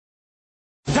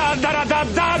da da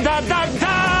da da da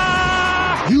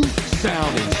da. You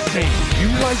sound insane. You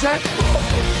realize that?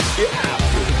 Yeah.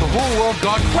 The whole world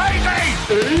gone crazy.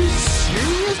 Are you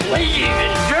serious? Ladies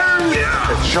and germs.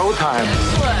 It's showtime.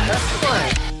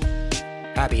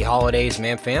 Happy holidays,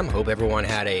 man fam. Hope everyone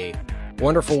had a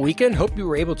wonderful weekend. Hope you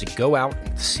were able to go out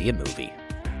and see a movie.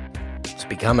 It's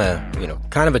become a,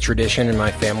 kind of a tradition in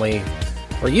my family,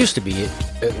 or used to be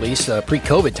at least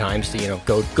pre-COVID times to,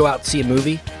 go out and see a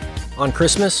movie on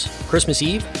Christmas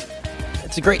Eve.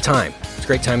 It's a great time. It's a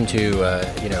great time to,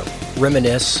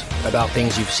 reminisce about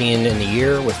things you've seen in the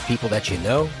year with people that you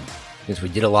know. Since we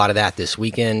did a lot of that this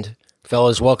weekend.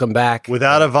 Fellas, welcome back.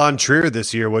 Without a Von Trier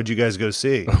this year, what'd you guys go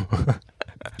see?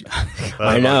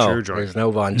 I know. There's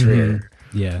no Von Trier.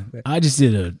 Yeah. I just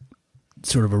did a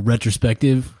sort of a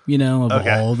retrospective, of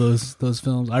all those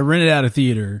films. I rented out a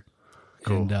theater.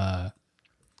 Cool. And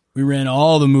we ran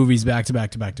all the movies back to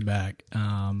back to back to back.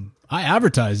 I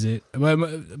advertised it, but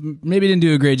maybe didn't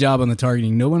do a great job on the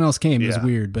targeting. No one else came. It was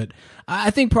weird, but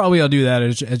I think probably I'll do that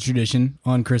as a tradition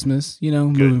on Christmas,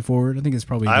 moving forward. I think it's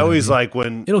probably I always like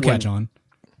when it'll catch on.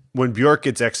 When Bjork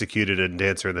gets executed in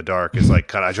Dancer in the Dark, is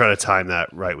like I try to time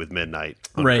that right with midnight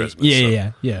on Christmas.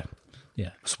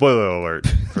 Yeah. Spoiler alert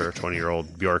for a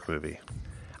 20-year-old Bjork movie.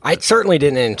 I certainly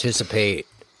didn't anticipate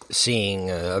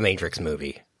seeing a Matrix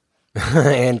movie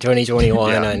in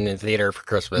 2021 in the theater for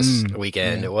Christmas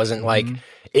weekend. It wasn't like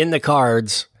in the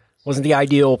cards. Wasn't the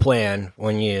ideal plan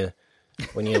when you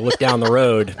look down the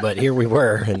road, but here we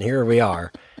were, and here we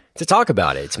are to talk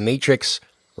about it. It's Matrix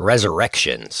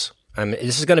Resurrections.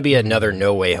 This is going to be another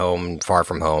No Way Home, Far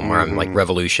From Home, where I'm like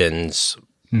Revolutions,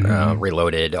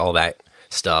 Reloaded, all that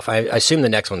stuff. I assume the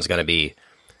next one's going to be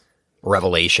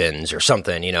Revelations or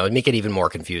something, make it even more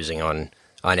confusing on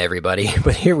everybody.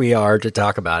 But here we are to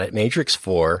talk about it, Matrix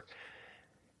 4.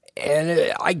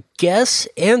 And I guess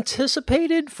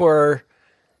anticipated for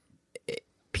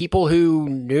people who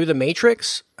knew the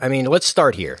Matrix. Let's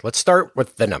start here. Let's start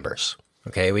with the numbers.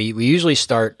 Okay, we usually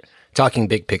start talking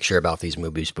big picture about these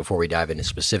movies before we dive into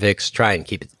specifics. Try and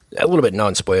keep it a little bit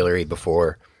non-spoilery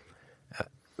before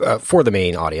for the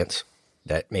main audience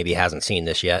that maybe hasn't seen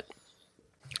this yet.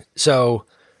 So,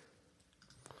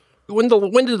 when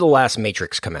did the last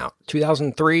Matrix come out?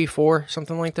 2003, 4,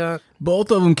 something like that?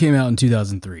 Both of them came out in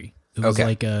 2003. It was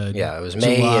like a it was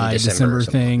May July, and December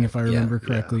thing, if I remember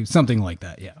correctly. Something like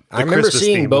that, yeah. I remember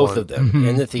seeing both of them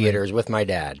in the theaters with my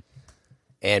dad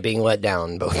and being let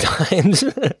down both times.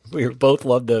 We both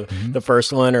loved the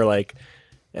first one, or I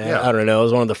don't know, it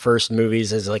was one of the first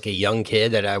movies as like a young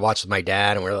kid that I watched with my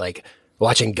dad, and we were like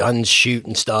watching guns shoot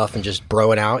and stuff and just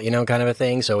broing out, kind of a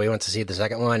thing. So we went to see the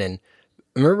second one, and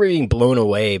I remember being blown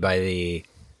away by the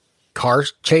car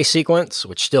chase sequence,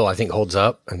 which still I think holds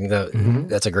up. I think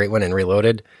that's a great one in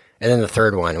Reloaded. And then the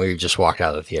third one, we just walked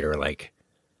out of the theater like,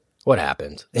 what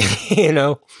happened?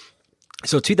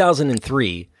 So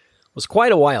 2003 was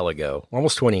quite a while ago,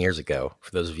 almost 20 years ago,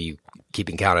 for those of you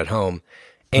keeping count at home.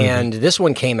 And this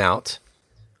one came out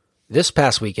this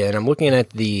past weekend. I'm looking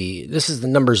at this is the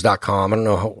numbers.com. I don't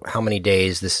know how many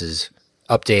days this is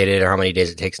updated or how many days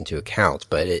it takes into account,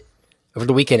 but over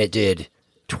the weekend it did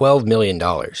 $12 million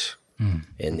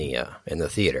in the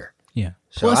theater. Yeah.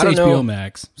 So plus I don't HBO know.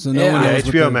 Max. So no one knows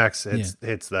HBO Max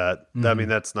hits that.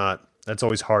 That's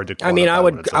always hard to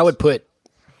quantify. I would put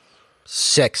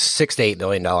 $6 to $8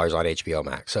 million on HBO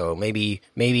Max. So maybe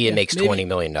it makes $20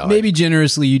 million. Maybe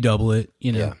generously you double it,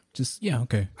 Just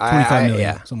okay. 25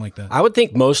 million, something like that. I would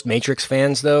think most Matrix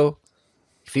fans, though,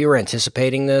 if you were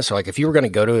anticipating this, or if you were going to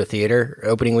go to a theater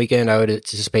opening weekend, I would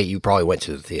anticipate you probably went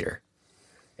to the theater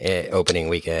opening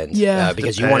weekend. Yeah.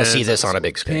 Because you want to see this on a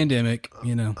big screen. Pandemic,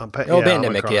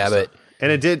 Pandemic, but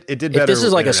and it did better. If this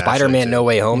is like a Spider-Man No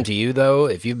Way Home to you, though,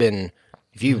 if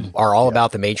you are all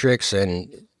about the Matrix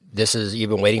and you've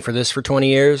been waiting for this for 20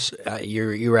 years,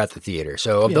 you were at the theater.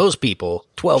 So of those people,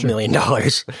 $12 million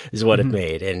is what it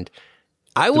made. And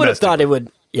I would have thought it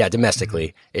would,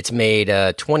 domestically. It's made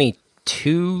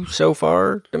 22 so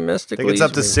far domestically. I think it's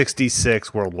up to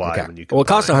 66 worldwide. Okay. Well, it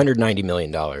cost $190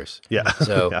 million. Yeah.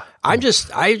 So I'm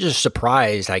just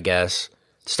surprised, I guess,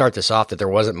 to start this off, that there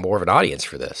wasn't more of an audience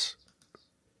for this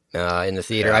in the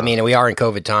theater. Yeah. We are in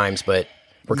COVID times, but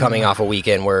we're coming off a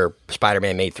weekend where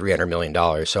Spider-Man made $300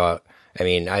 million. So,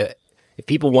 if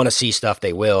people want to see stuff,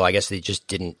 they will. I guess they just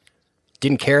didn't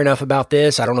care enough about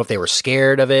this. I don't know if they were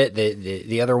scared of it.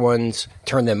 The other ones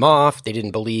turned them off. They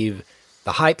didn't believe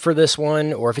the hype for this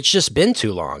one, or if it's just been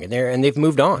too long and they've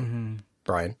moved on.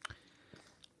 Brian?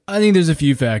 I think there's a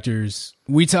few factors.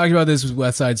 We talked about this with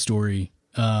West Side Story.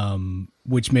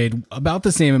 which made about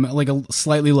the same amount, like a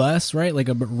slightly less, right? Like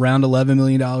around $11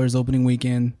 million opening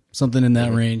weekend, something in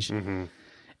that range. Mm-hmm.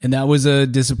 And that was a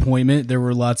disappointment. There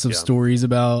were lots of stories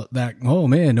about that. Oh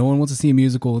man, no one wants to see a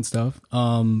musical and stuff.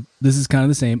 This is kind of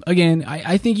the same. Again,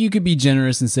 I think you could be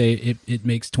generous and say it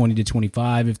makes 20 to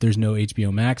 25 if there's no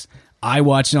HBO Max. I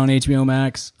watched it on HBO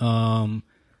Max.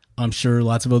 I'm sure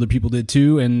lots of other people did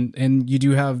too. And you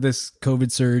do have this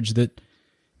COVID surge that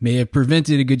may have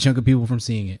prevented a good chunk of people from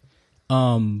seeing it.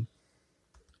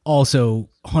 Also,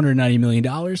 $190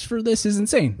 million for this is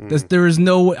insane. There is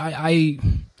no, I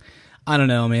don't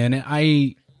know, man.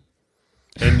 And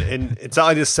it's not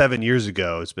like this 7 years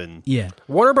ago. It's been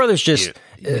Warner Brothers just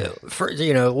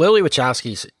Lily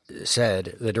Wachowski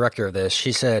said, the director of this,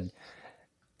 she said,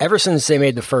 ever since they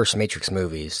made the first Matrix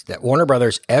movies, that Warner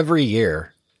Brothers every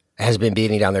year has been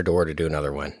beating down their door to do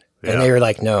another one, and they were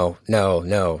like, no.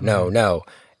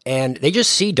 And they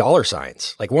just see dollar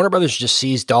signs. Like Warner Brothers just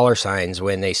sees dollar signs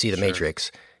when they see the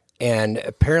Matrix. And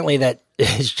apparently that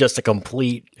is just a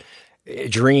complete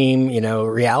dream,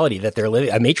 reality that they're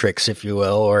living, a Matrix, if you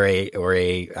will, or a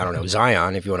I don't know,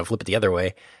 Zion, if you want to flip it the other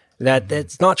way.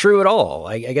 That's not true at all.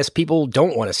 I guess people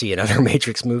don't want to see another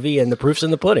Matrix movie, and the proof's in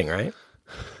the pudding, right?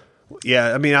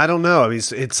 Yeah, I mean, I don't know. I mean,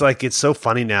 it's so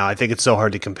funny now. I think it's so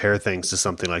hard to compare things to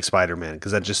something like Spider-Man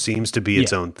because that just seems to be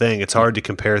its own thing. It's hard to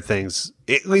compare things,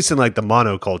 at least in like the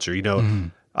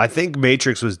monoculture. I think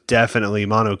Matrix was definitely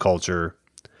monoculture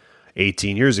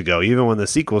 18 years ago. Even when the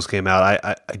sequels came out,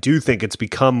 I do think it's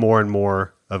become more and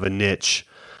more of a niche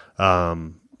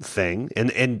thing.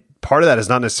 And part of that is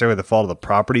not necessarily the fault of the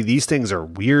property. These things are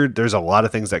weird. There's a lot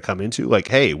of things that come into like,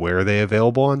 hey, where are they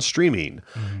available on streaming?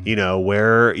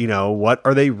 Where, what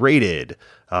are they rated?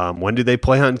 When did they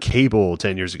play on cable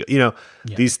 10 years ago?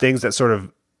 These things that sort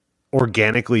of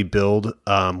organically build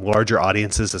larger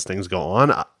audiences as things go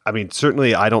on. I mean,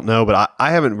 certainly I don't know, but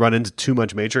I haven't run into too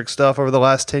much Matrix stuff over the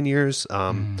last 10 years,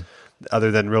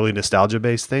 other than really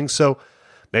nostalgia-based things. So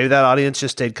maybe that audience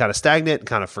just stayed kind of stagnant and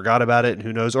kind of forgot about it, and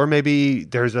who knows? Or maybe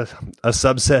there's a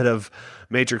subset of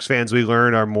Matrix fans we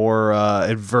learn are more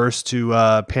adverse to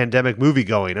pandemic movie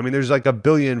going. I mean, there's like a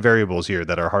billion variables here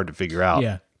that are hard to figure out.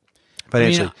 Yeah.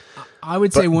 Financially. I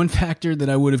would say one factor that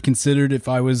I would have considered if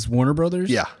I was Warner Brothers.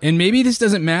 Yeah. And maybe this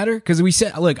doesn't matter because we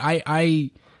said, look,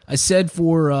 I said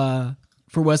for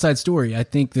West Side Story, I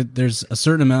think that there's a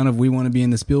certain amount of we want to be in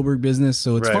the Spielberg business,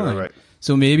 so it's fine. Right.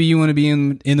 So maybe you want to be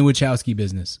in the Wachowski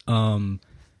business.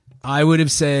 I would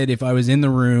have said if I was in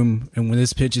the room and when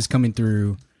this pitch is coming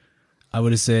through, I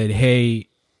would have said, hey,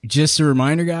 just a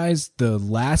reminder, guys, the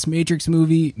last Matrix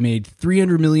movie made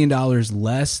 $300 million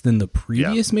less than the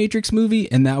previous Matrix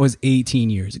movie, and that was 18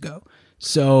 years ago.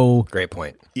 So great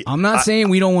point. I'm not saying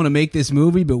we don't want to make this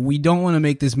movie, but we don't want to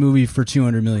make this movie for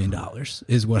 $200 million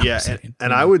is what I'm saying.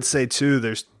 And I would say, too,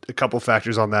 there's a couple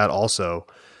factors on that also.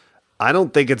 I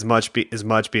don't think it's as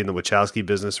much being the Wachowski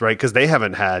business, right? Because they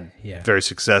haven't had very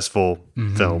successful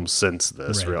films since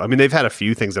this. Right. I mean, they've had a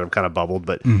few things that have kind of bubbled,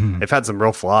 but they've had some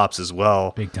real flops as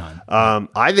well. Big time.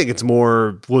 I think it's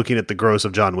more looking at the gross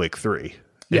of John Wick 3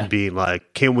 and being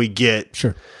like, can we get,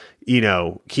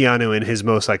 Keanu in his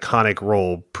most iconic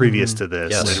role previous to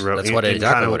this? Yes, that's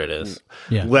exactly what it is.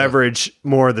 Leverage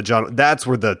more of the John. That's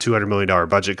where the $200 million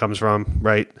budget comes from,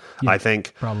 right? Yeah, I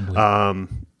think probably.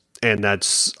 And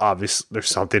that's obvious. There's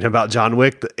something about John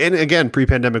Wick, and again,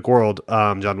 pre-pandemic world,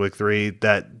 John Wick 3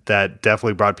 that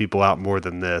definitely brought people out more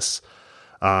than this.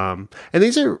 And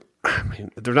these are, I mean,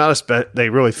 they're not they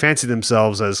really fancy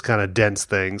themselves as kind of dense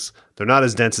things. They're not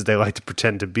as dense as they like to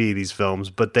pretend to be, these films,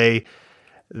 but they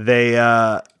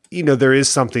there is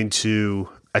something to.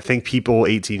 I think people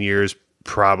 18 years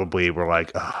probably were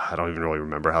like, oh, I don't even really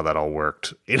remember how that all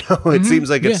worked. It seems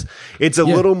like it's a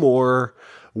little more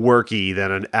worky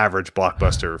than an average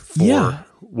blockbuster for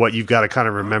what you've got to kind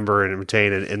of remember and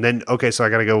retain. And then, okay, so I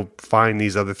got to go find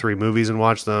these other three movies and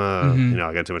watch them.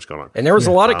 I got too much going on. And there was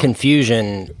a lot of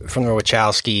confusion from the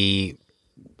Wachowski.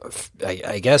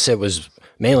 I guess it was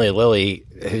mainly Lily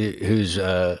who's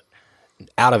out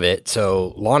of it.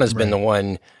 So Lana's been the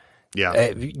one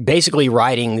basically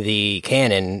writing the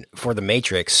canon for the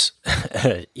Matrix,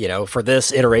 for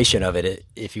this iteration of it,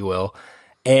 if you will.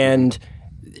 And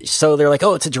so they're like,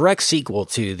 oh, it's a direct sequel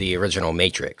to the original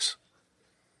Matrix.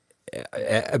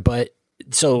 But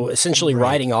so essentially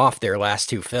writing off their last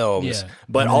two films,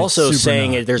 but also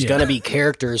saying there's going to be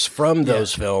characters from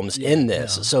those films in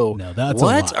this.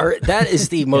 That is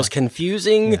the most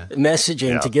confusing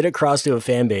messaging to get across to a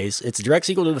fan base. It's a direct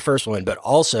sequel to the first one, but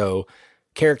also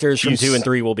characters from 2 and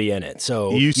 3 will be in it.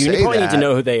 So you probably need to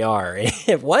know who they are.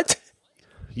 What?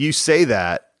 You say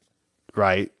that,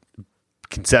 right?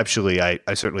 conceptually, I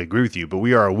certainly agree with you, but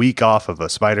we are a week off of a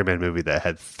Spider-Man movie that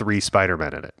had 3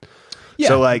 Spider-Men in it. Yeah,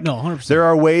 so like, no, 100%. there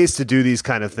are ways to do these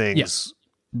kind of things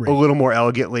Right. a little more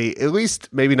elegantly, at least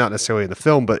maybe not necessarily in the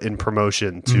film, but in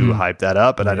promotion to hype that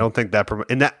up. And I don't think that,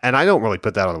 and I don't really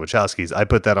put that on the Wachowskis. I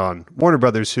put that on Warner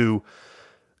Brothers, who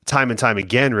time and time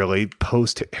again, really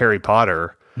post Harry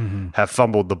Potter, have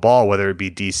fumbled the ball, whether it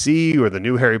be DC or the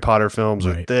new Harry Potter films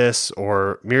or this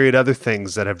or myriad other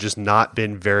things that have just not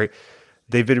been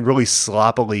they've been really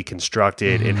sloppily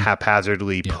constructed and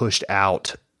haphazardly pushed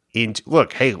out into,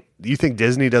 look, hey, you think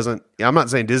Disney doesn't, I'm not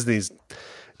saying Disney's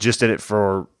just in it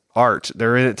for art.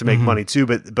 They're in it to make money too,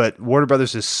 but Warner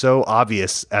Brothers is so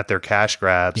obvious at their cash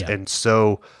grabs and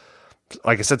so,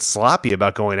 like I said, sloppy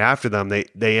about going after them. They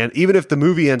even if the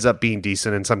movie ends up being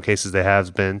decent, in some cases they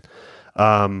have been,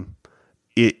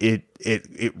 it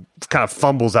kind of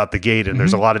fumbles out the gate, and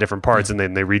there's a lot of different parts, and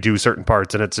then they redo certain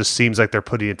parts, and it just seems like they're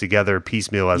putting it together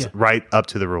piecemeal as right up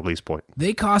to the release point.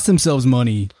 They cost themselves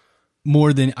money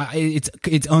more than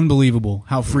it's unbelievable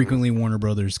how frequently Warner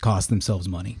Brothers cost themselves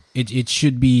money. It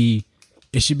should be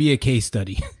a case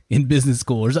study in business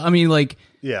school. I mean, like,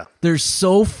 they're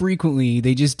so frequently,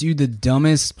 they just do the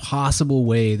dumbest possible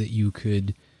way that you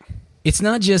could. It's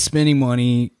not just spending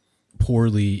money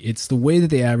poorly, it's the way that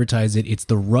they advertise it. It's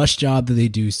the rush job that they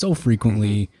do so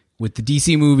frequently with the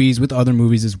DC movies, with other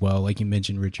movies as well, like you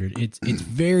mentioned, Richard. It's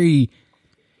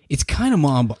kind of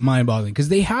mind-boggling because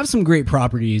they have some great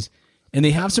properties, and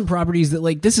they have some properties that,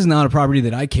 like, this is not a property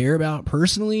that I care about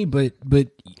personally, but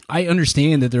I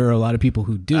understand that there are a lot of people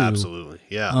who do. Absolutely,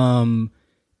 yeah.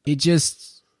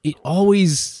 It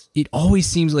always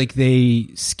seems like they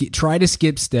try to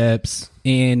skip steps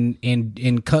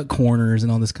and cut corners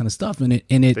and all this kind of stuff, and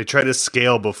they try to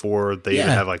scale before they even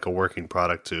have like a working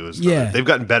product too. They've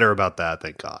gotten better about that,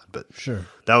 thank God. But sure,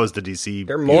 that was the DC.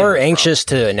 They're more anxious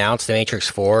to announce The Matrix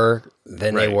 4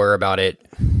 than they were about it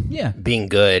being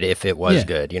good if it was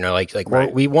good. You know, like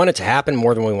we want it to happen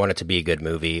more than we want it to be a good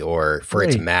movie or for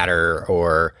it to matter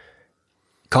or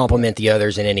compliment the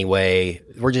others in any way.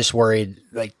 We're just worried,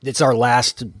 like, it's our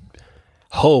last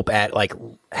hope at like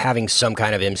having some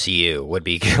kind of MCU would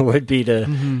be to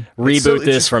reboot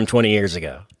this from 20 years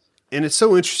ago. And it's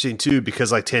so interesting too,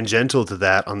 because like tangential to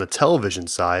that on the television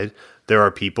side, there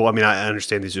are people, I mean, I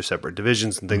understand these are separate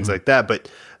divisions and things like that,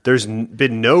 but there's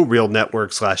been no real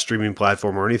network / streaming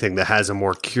platform or anything that has a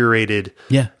more curated,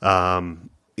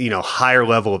 higher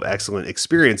level of excellent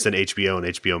experience than HBO and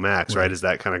HBO Max, right? As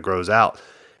that kind of grows out.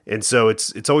 And so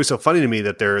it's always so funny to me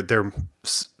that their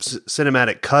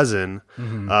cinematic cousin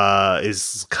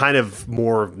is kind of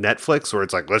more Netflix, where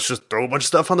it's like, let's just throw a bunch of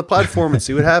stuff on the platform and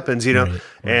see what happens, you know.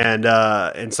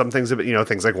 And some things,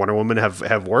 things like Wonder Woman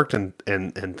have worked, and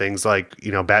things like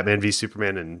Batman v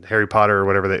Superman and Harry Potter or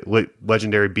whatever,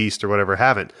 Legendary Beast or whatever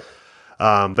haven't.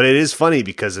 But it is funny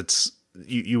because it's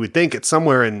you would think it's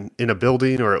somewhere in a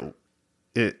building or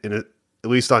at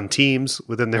least on Teams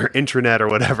within their intranet or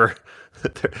whatever.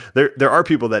 There are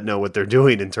people that know what they're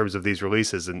doing in terms of these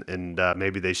releases, and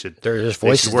maybe they should. There's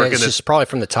voices. It's just probably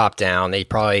from the top down. They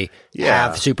probably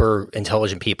have super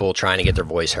intelligent people trying to get their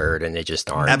voice heard, and they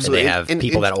just aren't. Absolutely. And they have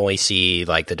people that only see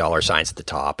like the dollar signs at the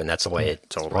top, and that's the way it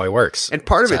probably works. And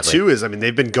part of it too is, I mean,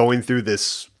 they've been going through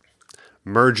this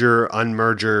merger,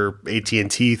 unmerger,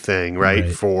 AT&T thing, right,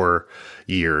 for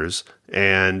years,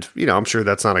 and I'm sure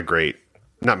that's not a great.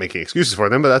 Not making excuses for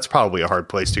them, but that's probably a hard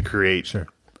place to create.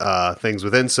 Things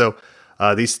within. So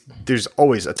there's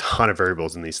always a ton of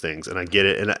variables in these things, and I get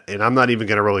it. And I'm not even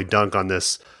going to really dunk on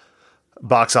this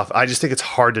box office. I just think it's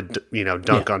hard to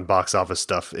dunk on box office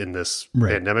stuff in this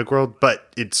pandemic world.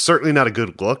 But it's certainly not a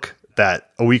good look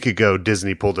that a week ago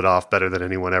Disney pulled it off better than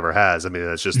anyone ever has. I mean,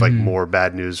 that's just like more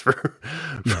bad news for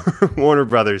Warner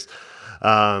Brothers.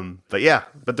 But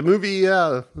the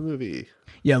movie.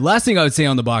 Yeah, last thing I would say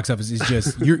on the box office is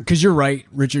just because you're right,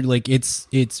 Richard. Like it's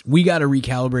we got to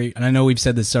recalibrate, and I know we've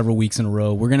said this several weeks in a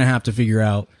row. We're gonna have to figure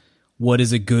out what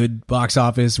is a good box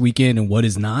office weekend and what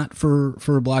is not for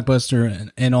a blockbuster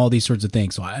and all these sorts of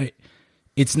things. So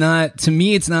it's not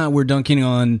we're dunking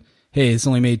on, hey, it's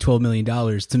only made $12 million.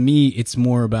 To me, it's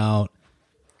more about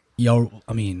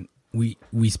I mean, we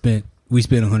spent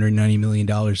 $190 million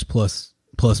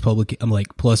plus public,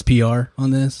 plus PR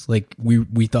on this. Like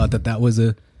we thought that was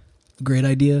a great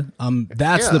idea.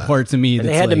 That's the part to me. And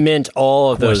they had to mint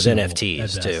all of those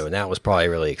NFTs too, and that was probably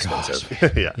really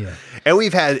expensive. Yeah. And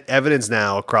we've had evidence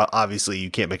now across. Obviously,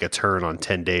 you can't make a turn on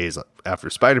 10 days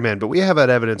after Spider-Man, but we have had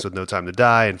evidence with No Time to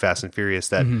Die and Fast and Furious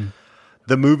that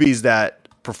the movies that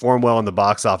perform well in the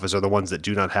box office are the ones that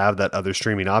do not have that other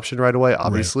streaming option right away.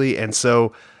 Obviously, and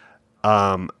so.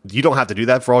 You don't have to do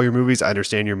that for all your movies. I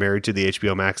understand you're married to the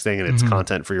HBO Max thing and it's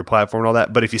content for your platform and all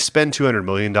that. But if you spend $200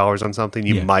 million on something,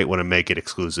 you might want to make it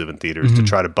exclusive in theaters to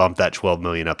try to bump that 12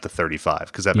 million up to 35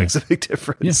 because that makes a big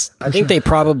difference. I think they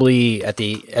probably at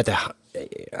the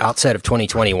outset of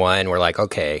 2021 were like,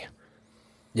 okay,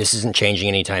 this isn't changing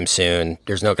anytime soon.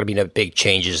 There's not going to be no big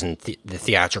changes in the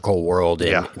theatrical world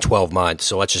in 12 months.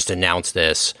 So let's just announce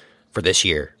this for this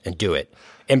year and do it.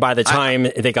 And by the time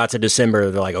they got to December,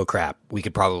 they're like, oh, crap, we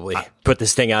could probably put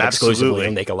this thing out exclusively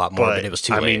and make a lot more, but it was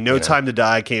too late. I mean, No Time to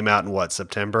Die came out in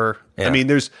September? Yeah. I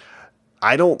mean,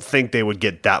 I don't think they would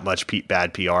get that much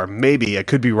bad PR. Maybe, I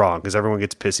could be wrong because everyone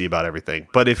gets pissy about everything.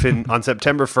 But if on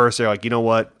September 1st, they're like, you know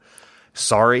what?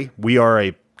 Sorry, we are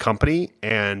a company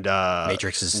and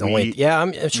Matrix is only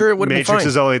I'm sure it would have been fine. Matrix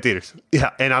is only in theaters.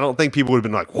 Yeah, and I don't think people would have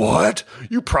been like, "What?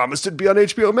 You promised it'd be on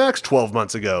HBO Max 12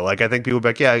 months ago." Like I think people would be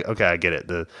like, "Yeah, okay, I get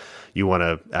it. You want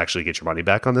to actually get your money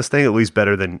back on this thing, at least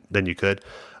better than you could."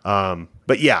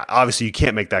 But yeah, obviously you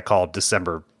can't make that call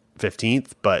December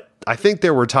 15th, but I think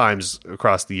there were times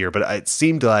across the year, but it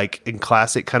seemed like in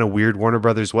classic kind of weird Warner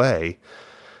Brothers way,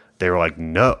 they were like,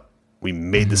 "No, we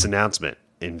made this announcement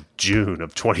in June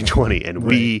of 2020, and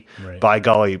we, by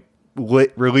golly,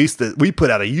 released we put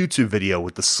out a YouTube video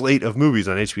with the slate of movies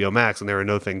on HBO Max, and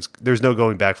there's no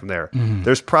going back from there.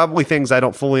 There's probably things I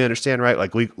don't fully understand, right?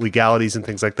 Like legalities and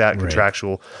things like that,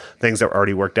 contractual things that were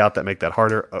already worked out that make that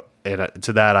harder. And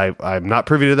to that, I'm not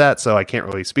privy to that, so I can't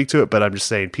really speak to it, but I'm just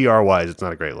saying PR-wise, it's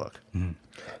not a great look.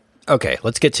 Okay,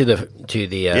 let's get to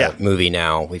the movie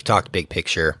now. We've talked big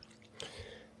picture.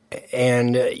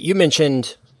 And you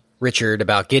mentioned, Richard,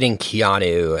 about getting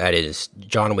Keanu at his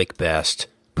John Wick best,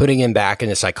 putting him back in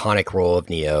this iconic role of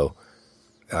Neo,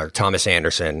 or Thomas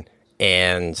Anderson,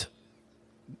 and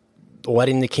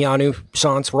letting the Keanu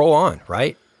Sans roll on,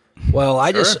 right? Well,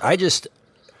 I've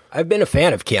been a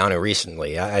fan of Keanu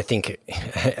recently. I think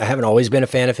I haven't always been a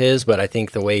fan of his, but I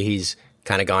think the way he's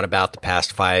kind of gone about the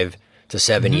past 5 to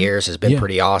 7 years has been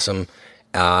pretty awesome.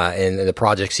 And the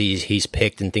projects he's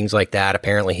picked and things like that.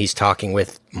 Apparently he's talking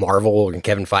with Marvel and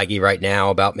Kevin Feige right now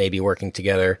about maybe working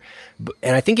together.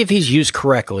 And I think if he's used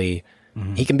correctly,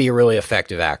 he can be a really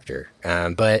effective actor.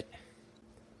 But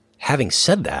having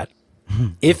said that,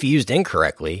 if used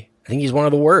incorrectly, I think he's one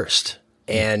of the worst.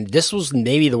 And this was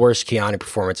maybe the worst Keanu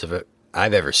performance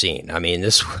I've ever seen. I mean,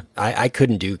 I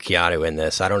couldn't do Keanu in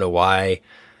this. I don't know why.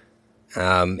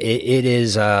 It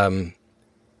is...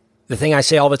 the thing I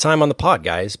say all the time on the pod,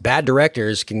 guys, bad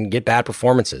directors can get bad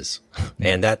performances.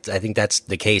 And I think that's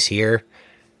the case here.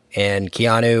 And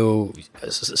Keanu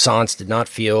Sans did not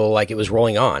feel like it was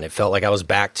rolling on. It felt like I was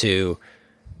back to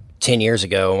 10 years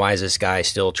ago. And why is this guy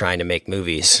still trying to make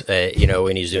movies?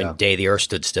 When he's doing Day the Earth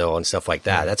Stood Still and stuff like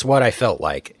that. That's what I felt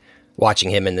like watching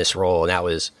him in this role. And that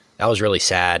was really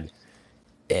sad.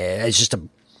 It's just a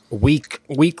weak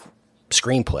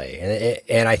screenplay.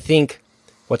 And I think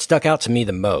what stuck out to me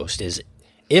the most is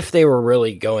if they were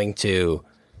really going to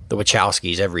the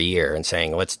Wachowskis every year and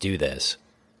saying, let's do this,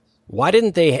 why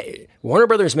didn't Warner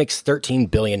Brothers makes $13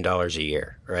 billion a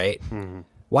year, right?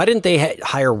 Why didn't they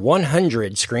hire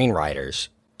 100 screenwriters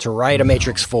to write a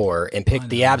Matrix 4 and pick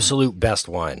the absolute best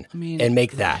one and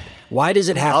make that? Why does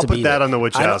it have to be? I'll put that on the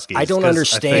Wachowskis. I don't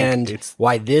understand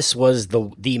why this was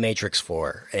the Matrix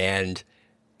 4. And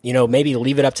maybe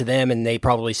leave it up to them, and they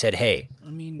probably said, hey,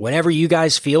 whenever you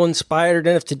guys feel inspired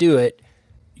enough to do it,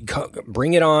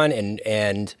 bring it on,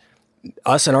 and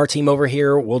us and our team over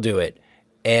here will do it.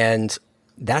 And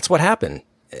that's what happened.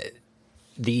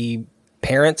 The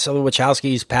parents of the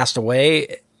Wachowskis passed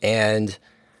away, and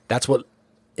that's what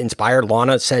inspired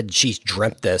Lana. Said she's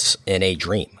dreamt this in a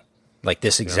dream, like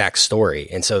this exact story.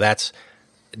 And so that's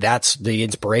the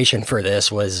inspiration for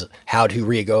this, was how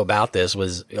to go about this,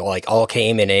 was like all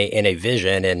came in a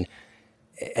vision, and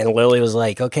Lily was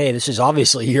like, okay, this is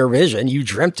obviously your vision. You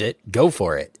dreamt it, go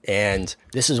for it. And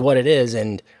this is what it is.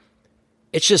 And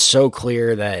it's just so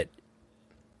clear that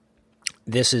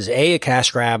this is a cash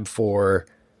grab for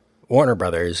Warner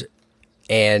Brothers,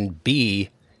 and B,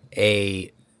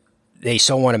 they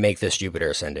so want to make this Jupiter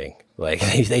Ascending. Like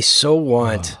they so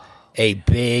want a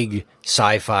big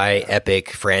sci-fi epic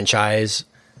franchise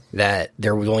that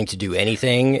they're willing to do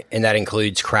anything, and that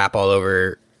includes crap all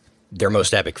over their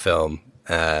most epic film.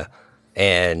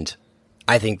 And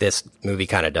I think this movie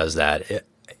kind of does that.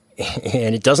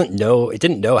 And it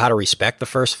didn't know how to respect the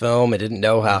first film. It didn't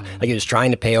know how, like, it was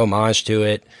trying to pay homage to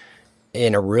it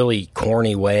in a really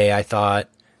corny way, I thought,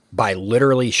 by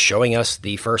literally showing us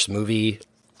the first movie,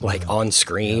 like, on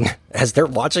screen as they're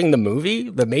watching the movie,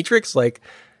 The Matrix. Like,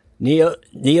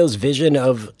 Neo's vision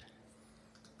of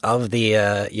of the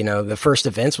the first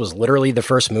events was literally the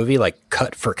first movie, like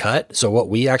cut for cut. So what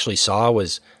we actually saw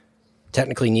was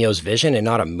technically Neo's vision and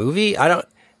not a movie.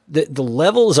 The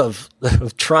levels of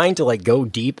trying to like go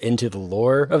deep into the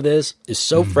lore of this is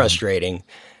so frustrating.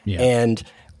 Yeah. And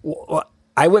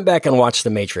I went back and watched The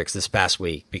Matrix this past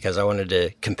week because I wanted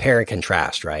to compare and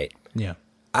contrast, right? Yeah.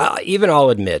 I'll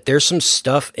admit there's some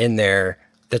stuff in there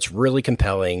that's really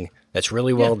compelling, that's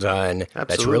really well done, Absolutely.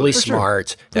 that's really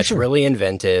smart, that's really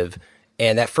inventive.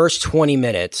 And that first 20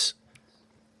 minutes,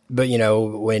 but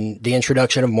when the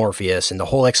introduction of Morpheus and the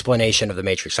whole explanation of the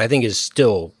Matrix, I think is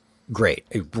still great.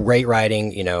 Great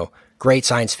writing, great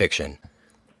science fiction.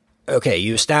 Okay,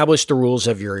 you establish the rules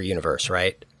of your universe,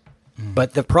 right?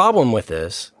 But the problem with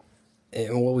this,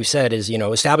 and what we said is,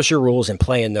 establish your rules and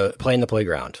play in the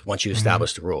playground once you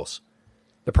establish the rules.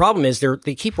 The problem is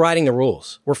they keep writing the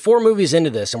rules. We're 4 movies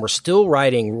into this, and we're still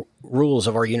writing rules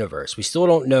of our universe. We still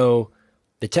don't know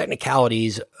the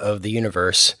technicalities of the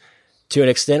universe to an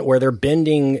extent where they're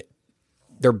bending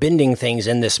things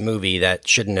in this movie that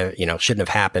shouldn't have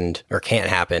happened or can't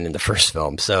happen in the first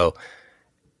film. So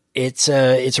it's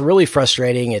really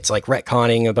frustrating. It's like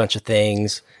retconning a bunch of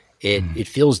things. It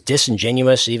feels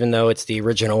disingenuous, even though it's the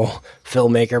original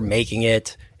filmmaker making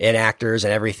it and actors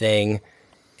and everything.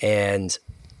 And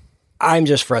I'm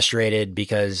just frustrated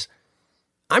because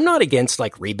I'm not against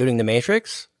like rebooting the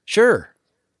Matrix. Sure,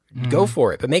 go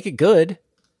for it, but make it good.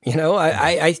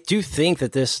 I do think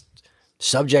that this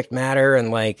subject matter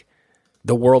and like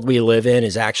the world we live in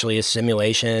is actually a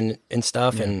simulation and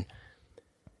stuff. And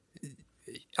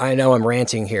I know I'm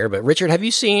ranting here, but Richard, have you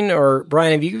seen, or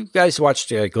Brian, have you guys watched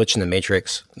Glitch in the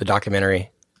Matrix, the documentary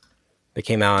that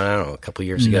came out, I don't know, a couple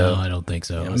years ago? No, I don't think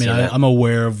so. I mean, I'm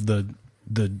aware of the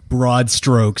broad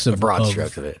strokes of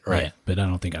it, right? Yeah, but I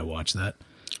don't think I watched that.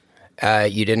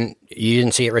 You didn't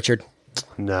see it, Richard?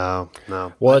 No.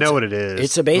 Well, I know what it is.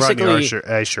 It's basically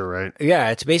sure, right? Yeah,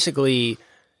 it's basically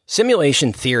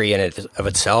simulation theory in it of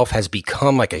itself has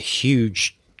become like a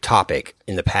huge topic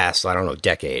in the past, I don't know,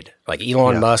 decade. Like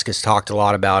Elon Musk has talked a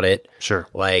lot about it. Sure.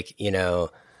 Like, the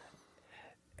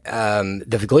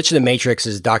Glitch in the Matrix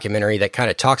is a documentary that kind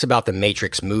of talks about the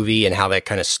Matrix movie and how that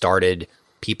kind of started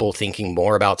people thinking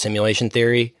more about simulation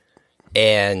theory.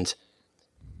 And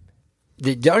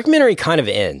the documentary kind of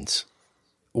ends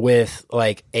with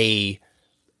like a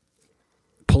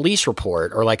police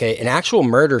report or like an actual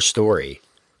murder story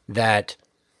that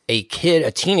a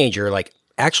teenager, like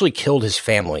actually killed his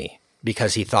family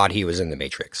because he thought he was in the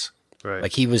Matrix. Right.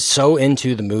 Like he was so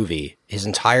into the movie. His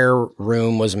entire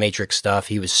room was Matrix stuff.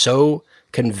 He was so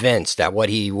convinced that what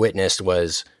he witnessed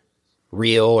was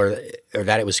real or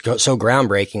that it was so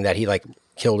groundbreaking that he like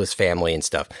killed his family and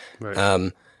stuff.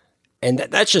 Right. And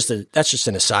that's just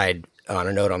an aside on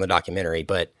a note on the documentary.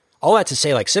 But all that to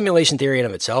say, like simulation theory in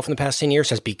of itself in the past 10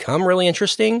 years has become really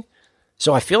interesting.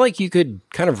 So I feel like you could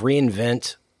kind of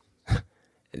reinvent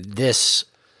this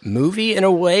movie in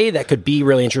a way that could be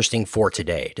really interesting for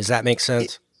today. Does that make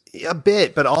sense? A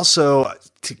bit, but also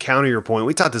to counter your point,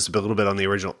 we talked this a little bit on the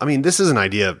original. I mean, this is an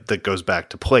idea that goes back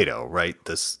to Plato, right?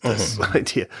 This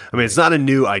idea. I mean, it's not a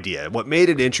new idea. What made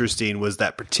it interesting was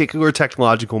that particular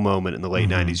technological moment in the late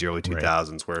 90s, early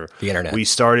 2000s, where the internet. We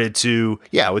started to,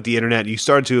 with the internet, you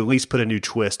started to at least put a new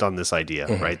twist on this idea,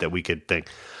 right? That we could think.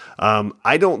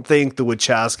 I don't think the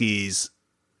Wachowskis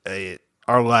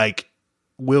are like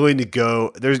willing to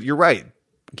go. You're right,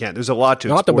 Kent. There's a lot to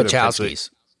not the explore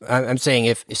Wachowskis. I'm saying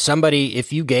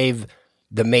if you gave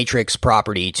the Matrix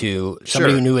property to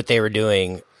somebody who knew what they were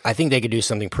doing, I think they could do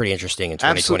something pretty interesting in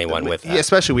 2021 with that. Yeah,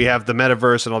 especially we have the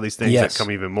metaverse and all these things that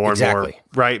come even more and more.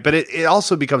 Right. But it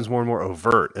also becomes more and more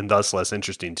overt and thus less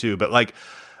interesting too. But like,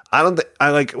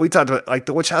 we talked about like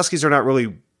the Wachowskis are not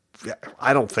really,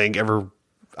 I don't think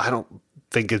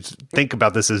think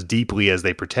about this as deeply as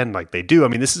they pretend like they do. I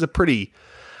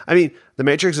mean, The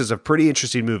Matrix is a pretty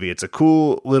interesting movie. It's a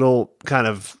cool little kind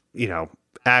of,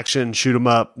 action shoot 'em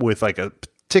up with like a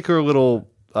particular little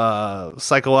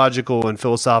psychological and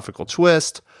philosophical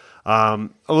twist. A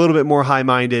little bit more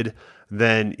high-minded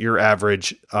than your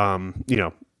average,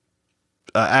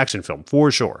 action film, for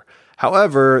sure.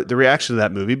 However, the reaction to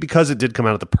that movie, because it did come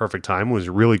out at the perfect time, was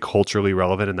really culturally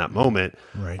relevant in that moment.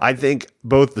 Right. I think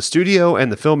both the studio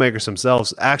and the filmmakers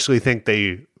themselves actually think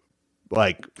they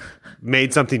like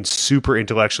made something super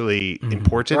intellectually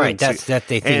important. Right. That's that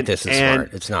they think this is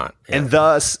smart. It's not. Yeah. And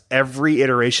thus every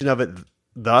iteration of it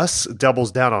thus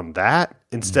doubles down on that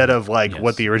instead of like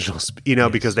what the original,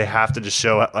 because they have to just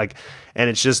show like, and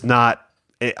it's just not,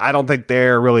 I don't think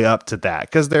they're really up to that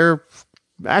because they're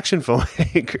action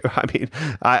filmmaker. I mean,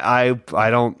 I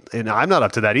don't, and I'm not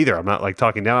up to that either. I'm not like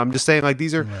talking down. I'm just saying like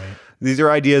these are These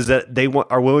are ideas that they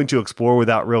are willing to explore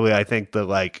without really, I think, the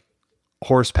like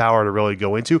horsepower to really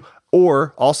go into.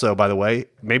 Or also, by the way,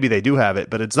 maybe they do have it,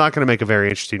 but it's not going to make a very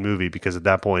interesting movie because at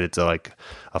that point it's like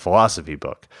a philosophy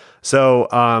book. So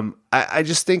I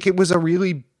just think it was a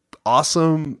really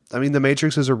awesome. I mean, The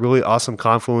Matrix is a really awesome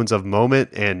confluence of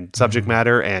moment and subject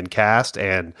matter and cast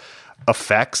and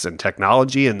effects and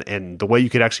technology and the way you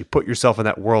could actually put yourself in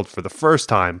that world for the first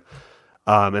time.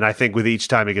 And I think with each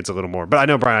time it gets a little more. But I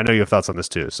know, Brian, I know you have thoughts on this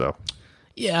too. So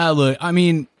yeah, look, I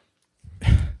mean,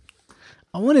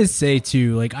 I want to say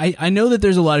too, like I know that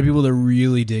there's a lot of people that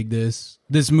really dig this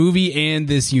movie and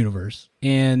this universe,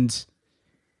 and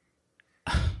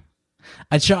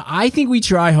I think we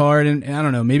try hard, and I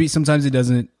don't know, maybe sometimes it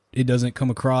doesn't come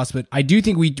across, but I do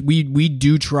think we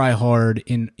do try hard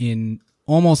in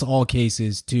almost all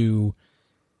cases to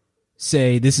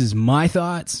say this is my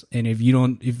thoughts, and if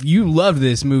you love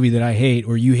this movie that I hate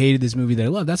or you hated this movie that I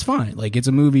love, that's fine. Like it's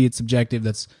a movie, it's subjective.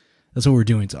 That's what we're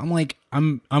doing. So I'm like,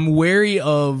 I'm wary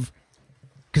of,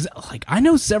 because like I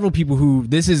know several people who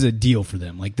this is a deal for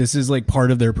them. Like this is like part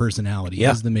of their personality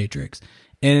is The Matrix,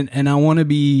 and I want to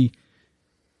be,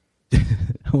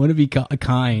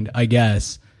 kind, I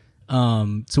guess.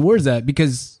 Towards that,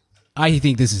 because I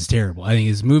think this is terrible. I think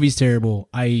this movie's terrible.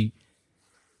 The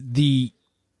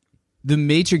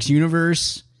Matrix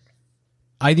universe,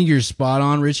 I think you're spot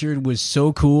on, Richard, was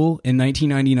so cool in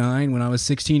 1999 when I was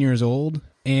 16 years old.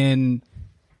 And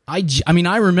I mean,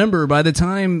 I remember by the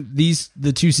time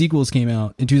the two sequels came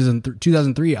out in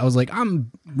 2003, I was like,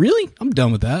 I'm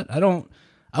done with that. I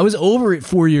was over it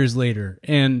 4 years later.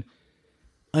 And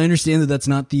I understand that that's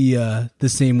not the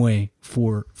same way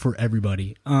for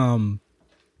everybody.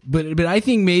 But I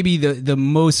think maybe the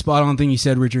most spot on thing you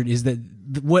said, Richard, is that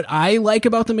what I like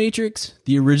about The Matrix,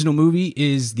 the original movie,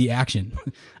 is the action.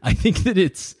 I think that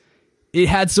it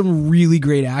had some really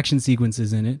great action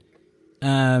sequences in it.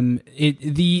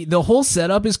 The whole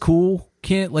setup is cool.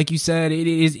 Kent, like you said, it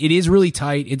is really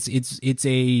tight.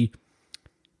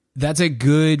 That's a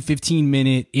good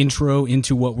 15-minute intro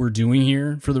into what we're doing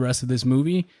here for the rest of this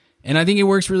movie. And I think it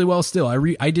works really well still.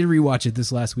 I did rewatch it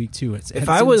this last week too. If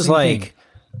I was like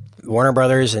Warner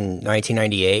Brothers in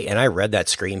 1998 and I read that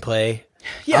screenplay,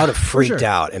 I would have freaked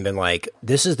out and been like,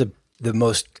 this is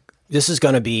this is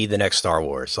going to be the next Star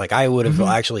Wars. Like I would have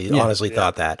actually honestly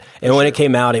thought that. And when it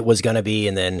came out, it was going to be,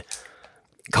 and then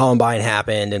Columbine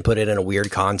happened and put it in a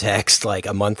weird context like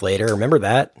a month later. Remember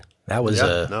that? That was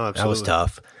that was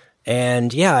tough.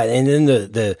 And and then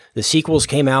the sequels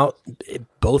came out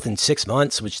both in 6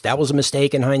 months, which that was a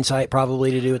mistake in hindsight,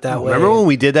 probably, to do it that way. Remember when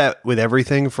we did that with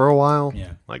everything for a while?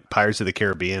 Yeah, like Pirates of the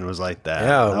Caribbean was like that.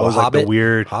 Yeah, that was Hobbit, like the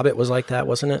weird. Hobbit was like that,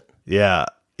 wasn't it? Yeah.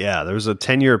 There was a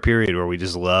 10-year period where we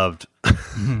just loved.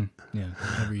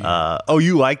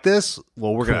 You like this?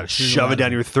 Well, we're gonna shove it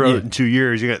down your throat in 2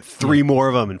 years. You got 3 more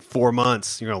of them in 4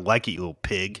 months. You're gonna like it, you little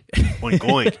pig. Oink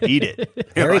oink, eat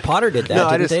it. Harry Potter did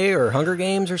that, didn't they? Or Hunger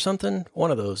Games or something?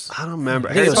 One of those. I don't remember.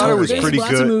 Harry Potter was pretty good.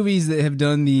 There's lots of movies that have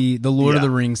done the Lord of the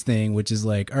Rings thing, which is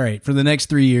like, all right, for the next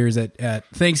 3 years at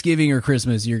Thanksgiving or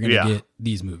Christmas, you're gonna get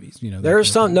these movies. You know,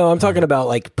 there's some. No, I'm talking about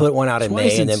like put one out in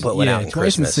May and then put one out in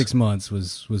twice Christmas. In 6 months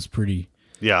was pretty.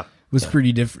 Yeah. Was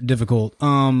pretty difficult.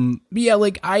 But yeah,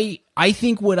 like I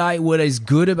think what is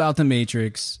good about The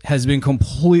Matrix has been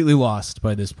completely lost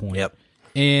by this point. Yep.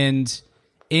 And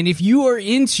if you are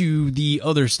into the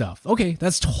other stuff, okay,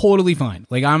 that's totally fine.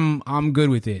 Like I'm good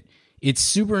with it. It's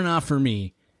super not for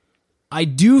me. I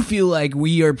do feel like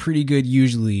we are pretty good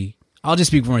usually. I'll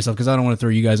just speak for myself because I don't want to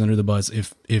throw you guys under the bus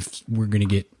if we're gonna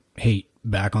get hate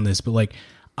back on this. But like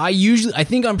I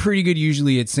think I'm pretty good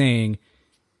usually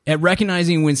at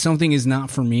recognizing when something is not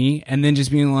for me, and then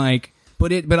just being like,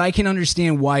 but I can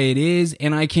understand why it is,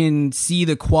 and I can see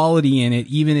the quality in it,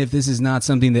 even if this is not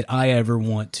something that I ever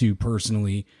want to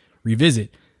personally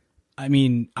revisit. I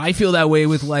mean, I feel that way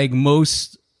with like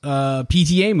most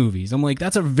PTA movies. I'm like,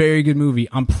 that's a very good movie.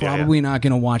 I'm probably not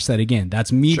going to watch that again.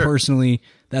 That's me personally.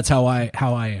 That's how I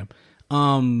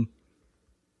am.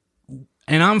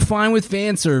 And I'm fine with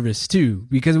fan service too,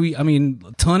 because a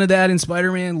ton of that in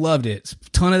Spider-Man, loved it. A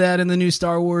ton of that in the new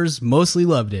Star Wars, mostly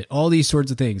loved it. All these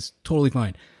sorts of things, totally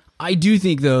fine. I do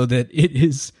think though that it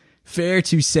is fair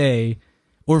to say,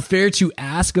 or fair to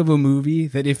ask of a movie,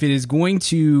 that if it is going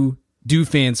to do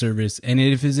fan service, and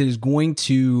if it is going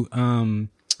to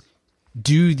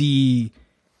do the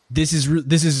this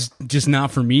is just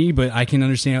not for me, but I can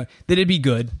understand that it'd be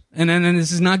good. And then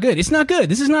this is not good. It's not good.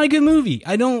 This is not a good movie.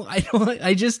 I don't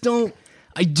understand.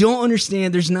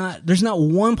 There's not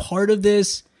one part of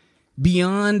this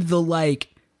beyond the like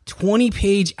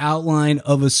 20-page outline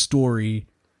of a story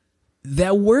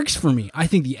that works for me. I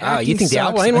think the acting you think the sucks.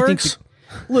 outline works?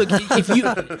 Look, if you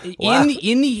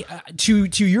in the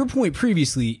to your point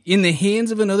previously, in the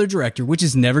hands of another director, which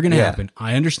is never going to happen.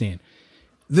 I understand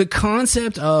the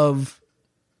concept of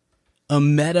a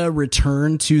meta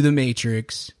return to the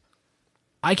Matrix.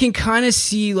 I can kind of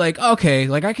see like, okay,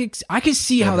 like I could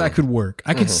see how that could work.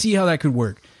 I could see how that could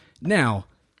work. Now,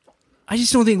 I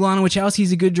just don't think Lana Wachowski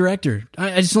is a good director.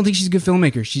 I just don't think she's a good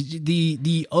filmmaker.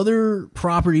 The other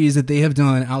properties that they have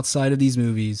done outside of these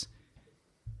movies,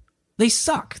 they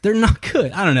suck. They're not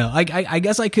good. I don't know. I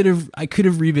guess I could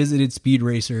have revisited Speed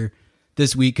Racer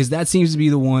this week because that seems to be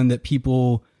the one that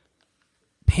people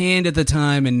panned at the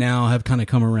time and now have kind of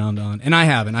come around on. And I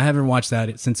haven't watched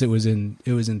that since it was in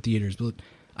theaters. But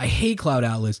I hate Cloud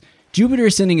Atlas. Jupiter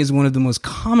Ascending is one of the most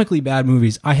comically bad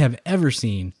movies I have ever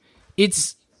seen.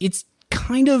 It's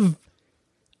kind of,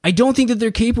 I don't think that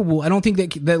they're capable. I don't think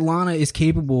that Lana is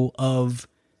capable of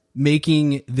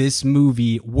making this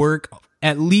movie work,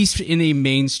 at least in a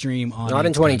mainstream audience. Not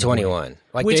in 2021.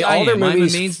 Like all their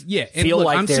movies feel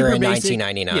like they're in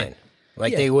 1999. Yeah.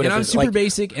 Like they would have. I'm super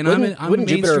basic, and wouldn't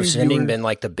Jupiter Ascending been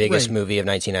like the biggest movie of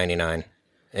 1999?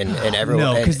 And everyone,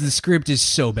 no, because the script is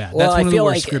so bad. That's one of the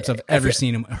worst scripts I've ever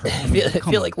seen. I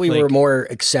feel like we were more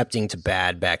accepting to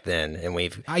bad back then, and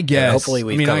I guess. Hopefully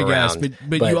we've come around.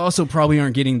 But you also probably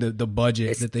aren't getting the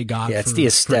budget that they got. Yeah, it's the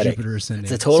aesthetic. For Jupiter Ascending.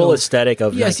 It's the total aesthetic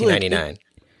of 1999.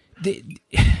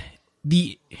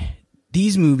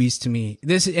 These movies to me,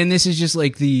 this is just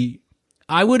like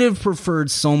I would have preferred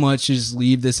so much to just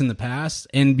leave this in the past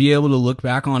and be able to look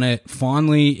back on it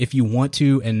fondly if you want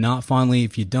to, and not fondly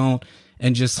if you don't,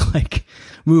 and just like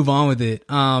move on with it.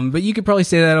 But you could probably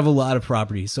say that of a lot of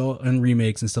properties, and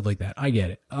remakes and stuff like that. I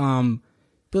get it.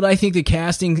 But I think the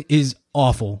casting is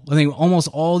awful. I think almost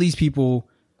all these people.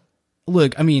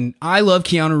 Look, I mean, I love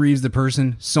Keanu Reeves, the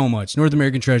person, so much. North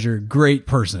American Treasure, great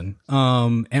person.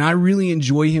 And I really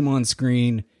enjoy him on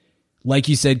screen. Like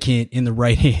you said, Kent, in the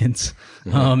right hands,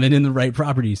 and in the right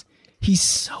properties. He's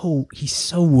so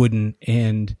wooden,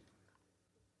 and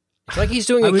it's like he's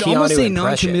doing a Keanu almost say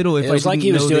impression. Non-committal if it was I like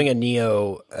he was doing a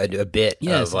Neo, a bit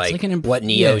of like what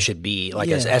Neo should be,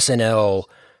 like an SNL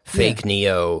fake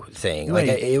Neo thing. Like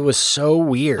it was so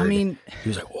weird. I mean, he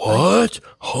was like, "What?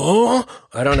 Huh?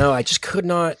 I don't know. I just could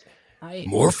not."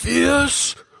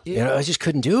 Morpheus. I just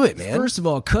couldn't do it, man. First of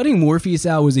all, cutting Morpheus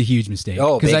out was a huge mistake.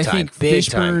 Oh, big time. Think big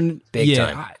Fishburne,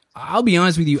 time. I'll be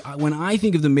honest with you. When I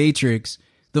think of The Matrix,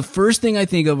 the first thing I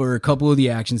think of are a couple of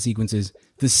the action sequences.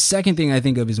 The second thing I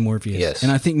think of is Morpheus. Yes.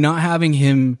 And I think not having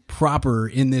him proper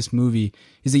in this movie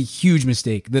is a huge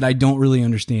mistake that I don't really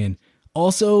understand.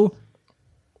 Also,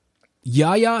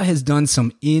 Yahya has done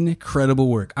some incredible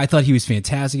work. I thought he was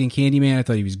fantastic in Candyman. I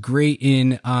thought he was great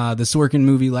in the Sorkin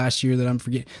movie last year that I'm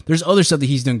forgetting. There's other stuff that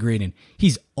he's done great in.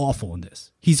 He's awful in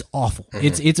this. He's awful.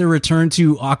 Mm-hmm. It's a return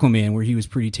to Aquaman where he was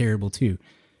pretty terrible too.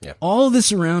 Yeah. All of the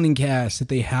surrounding cast that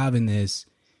they have in this,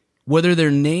 whether they're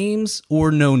names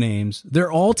or no names,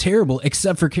 they're all terrible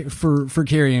except for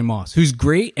Carrie-Anne Moss, who's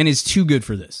great and is too good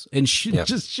for this and shouldn't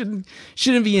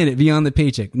be in it beyond the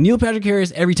paycheck. Neil Patrick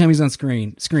Harris, every time he's on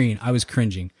screen, I was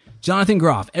cringing. Jonathan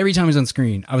Groff, every time he's on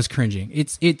screen, I was cringing.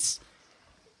 It's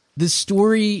the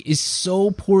story is so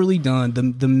poorly done.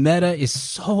 The meta is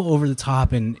so over the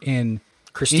top and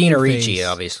Christina Ricci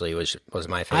obviously was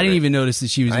my favorite. I didn't even notice that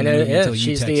she was in the movie until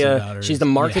you texted about her. She's the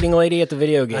marketing lady at the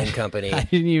video game company. I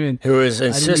didn't even. Who was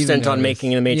insistent on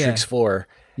making The Matrix 4.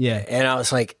 Yeah. And I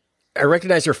was like, I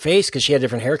recognized her face because she had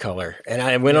different hair color. And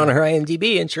I went on her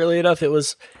IMDb, and surely enough, it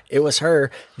was her.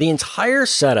 The entire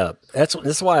setup,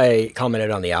 that's why I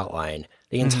commented on the outline.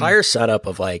 The entire setup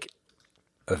of like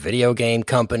a video game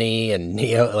company and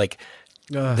Neo, like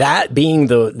that being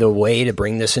the way to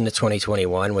bring this into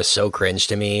 2021 was so cringe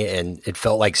to me, and it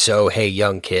felt like so, hey,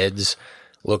 young kids,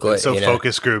 look what so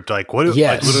focus grouped. Like what?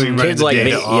 Yes, like literally running the like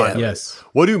data on. Yes.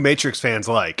 What do Matrix fans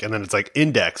like? And then it's like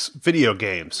index video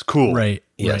games, cool. Right.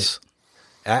 Yes.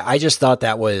 Right. I just thought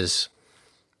that was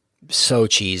so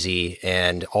cheesy,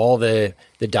 and all the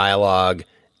dialogue.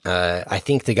 I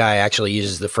think the guy actually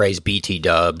uses the phrase "BT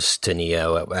Dubs" to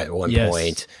Neo at one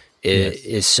point.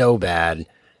 Is so bad.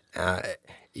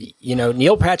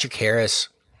 Neil Patrick Harris,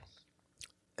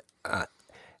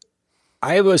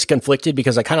 I was conflicted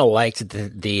because I kind of liked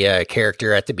the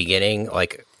character at the beginning,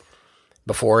 like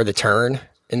before the turn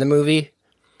in the movie.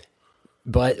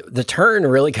 But the turn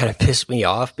really kind of pissed me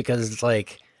off because it's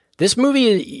like this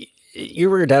movie, you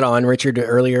were dead on, Richard,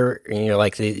 earlier.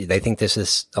 Like they think this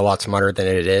is a lot smarter than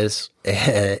it is.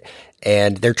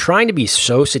 And they're trying to be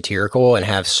so satirical and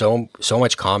have so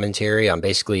much commentary on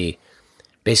basically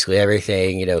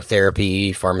everything,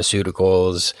 therapy,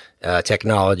 pharmaceuticals,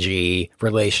 technology,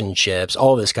 relationships,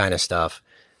 all this kind of stuff.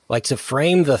 Like, to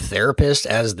frame the therapist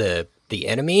as the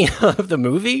enemy of the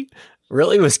movie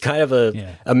really was kind of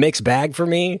a mixed bag for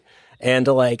me. And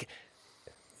to like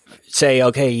say,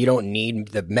 okay, you don't need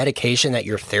the medication that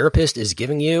your therapist is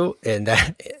giving you. And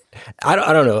that, I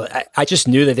don't know. I just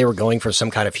knew that they were going for some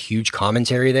kind of huge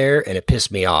commentary there, and it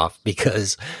pissed me off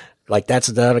because like,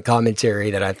 that's not a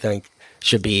commentary that I think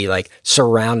should be like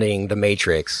surrounding the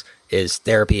Matrix. Is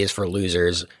therapy is for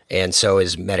losers, and so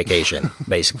is medication.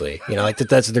 Basically, you know, like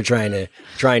that's what they're trying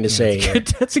to say.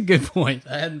 That's a good point.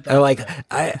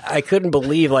 I couldn't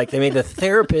believe like they made the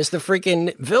therapist the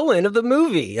freaking villain of the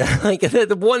movie, like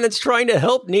the one that's trying to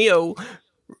help Neo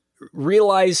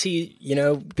realize he, you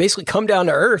know, basically come down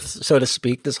to earth, so to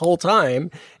speak. This whole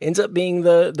time ends up being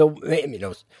the you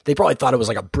know, they probably thought it was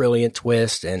like a brilliant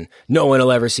twist, and no one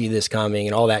will ever see this coming,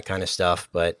 and all that kind of stuff,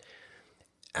 but.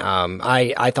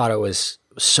 I thought it was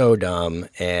so dumb,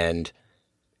 and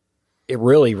it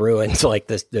really ruined like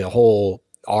the whole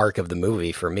arc of the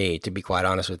movie for me, to be quite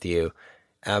honest with you.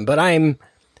 But I'm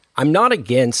not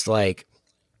against like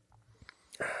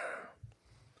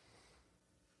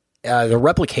the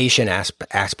replication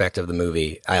aspect of the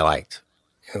movie. I liked,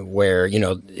 where, you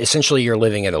know, essentially you're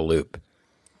living in a loop,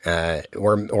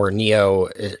 or Neo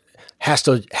has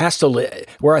to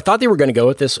where I thought they were going to go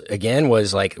with this again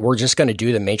was like, we're just going to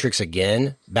do the Matrix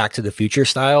again, Back to the Future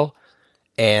style.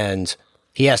 And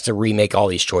he has to remake all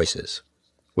these choices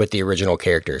with the original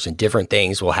characters, and different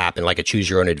things will happen, like a choose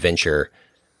your own adventure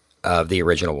of the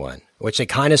original one, which they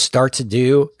kind of start to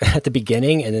do at the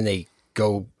beginning. And then they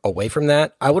go away from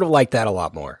that. I would have liked that a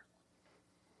lot more.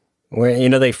 Where, you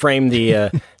know, they frame the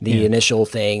initial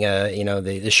thing, you know,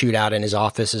 the shootout in his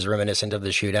office is reminiscent of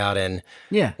the shootout in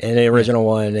the original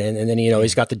one. And then, you know,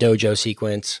 he's got the dojo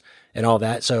sequence and all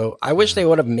that. So I wish they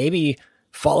would have maybe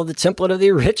followed the template of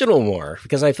the original more,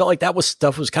 because I felt like that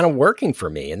stuff was kind of working for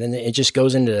me. And then it just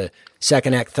goes into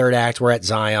second act, third act. We're at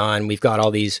Zion. We've got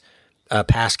all these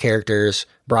past characters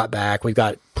brought back. We've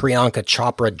got Priyanka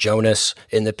Chopra Jonas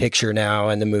in the picture now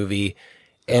in the movie.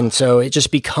 And so it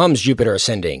just becomes Jupiter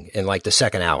Ascending in like the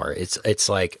second hour. It's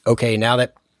like, okay, now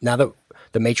that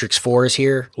the Matrix 4 is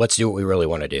here, let's do what we really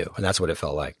want to do. And that's what it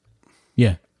felt like.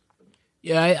 Yeah.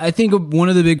 Yeah, I think one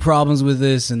of the big problems with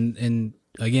this, and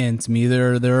again, to me,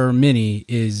 there are many,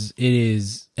 this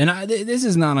is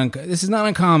not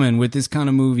uncommon with this kind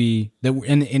of movie that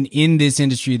and in this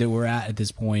industry that we're at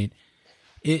this point.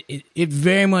 It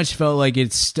very much felt like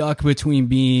it's stuck between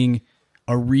being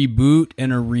a reboot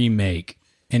and a remake.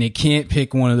 And it can't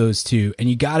pick one of those two. And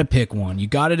you got to pick one. You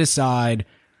got to decide,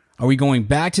 are we going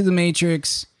back to the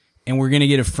Matrix and we're going to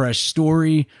get a fresh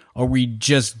story? Are we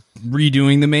just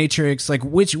redoing the Matrix? Like,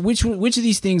 which of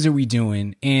these things are we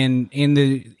doing? And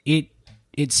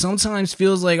it sometimes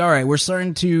feels like, all right, we're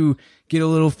starting to get a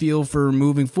little feel for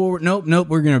moving forward. Nope,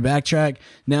 we're going to backtrack.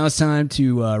 Now it's time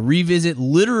to revisit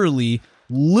literally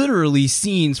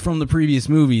scenes from the previous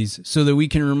movies, so that we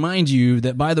can remind you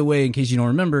that, by the way, in case you don't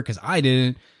remember, because I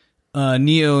didn't,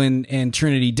 Neo and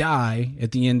Trinity die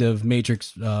at the end of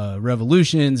Matrix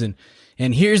Revolutions, and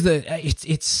here's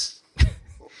it's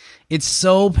it's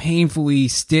so painfully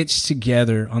stitched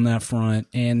together on that front,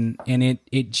 and it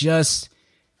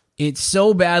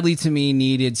so badly, to me,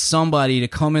 needed somebody to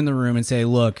come in the room and say,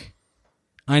 look,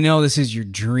 I know this is your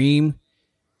dream.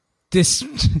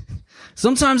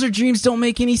 Sometimes our dreams don't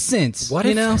make any sense.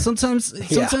 Sometimes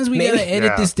we gotta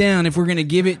edit this down if we're gonna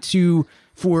give it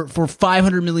for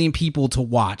 500 million people to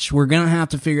watch. We're gonna have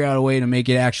to figure out a way to make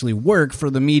it actually work for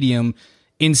the medium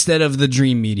instead of the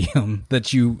dream medium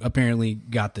that you apparently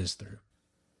got this through.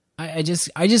 I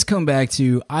just come back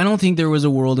to, I don't think there was a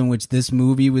world in which this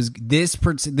movie was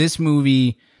this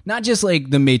movie, not just like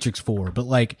the Matrix 4, but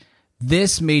like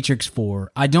this Matrix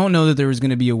 4. I don't know that there was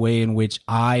going to be a way in which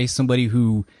somebody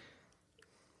who,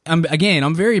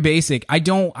 I'm very basic.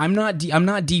 I'm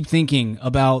not deep thinking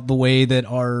about the way that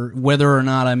whether or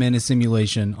not I'm in a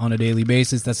simulation on a daily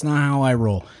basis. That's not how I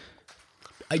roll.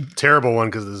 Terrible one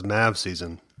because this Mav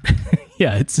season.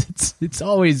 Yeah, it's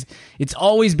always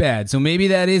bad. So maybe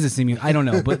that is a simulation. I don't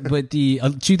know, but the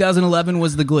 2011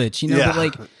 was the glitch, you know. Yeah.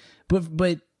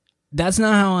 But that's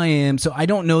not how I am. So I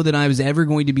don't know that I was ever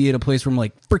going to be at a place where I'm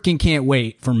like, freaking can't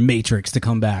wait for Matrix to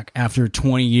come back after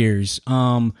 20 years.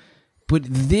 But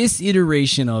this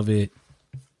iteration of it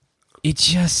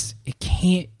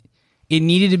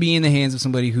needed to be in the hands of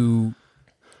somebody who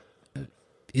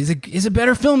is a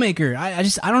better filmmaker.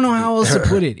 I don't know how else to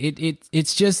put it.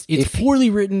 It's poorly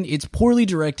written. It's poorly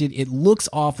directed. It looks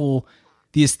awful.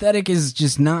 The aesthetic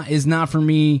is not for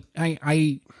me.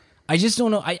 I I just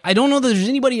don't know. I don't know that there's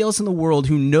anybody else in the world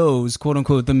who knows, quote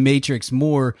unquote, the Matrix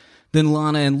more than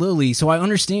Lana and Lily. So I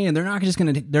understand they're not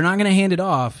gonna hand it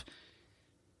off.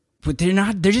 But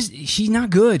she's not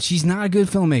good. She's not a good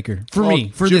filmmaker for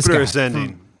me. For Jupiter this guy.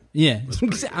 Ascending. Yeah.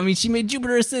 I mean, she made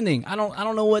Jupiter Ascending. I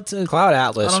don't know what to. Cloud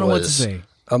Atlas I don't know what to was say.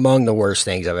 among the worst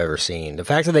things I've ever seen. The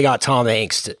fact that they got Tom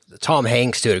Hanks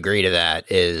to agree to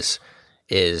that is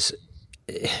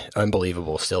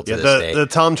unbelievable still to this day. The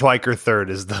Tom Twyker third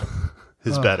is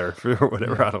better or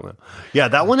whatever. I don't know. Yeah,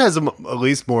 that one has at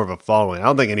least more of a following. I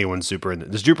don't think anyone's super into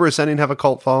it. Does Jupiter Ascending have a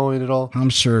cult following at all? I'm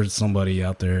sure somebody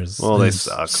out there is, they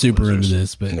suck. super into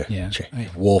this, but yeah.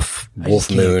 Wolf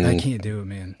Moon. I can't do it,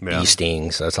 man. Bee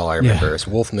Stings. That's all I remember. Yeah. It's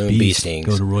Wolf Moon, Bee Stings.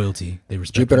 Go to royalty. They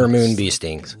respect Jupiter us. Moon, Bee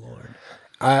Stings.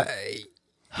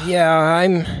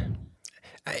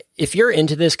 If you're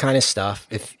into this kind of stuff,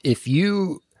 if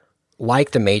you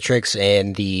like The Matrix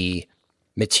and the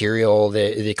material,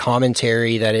 the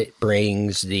commentary that it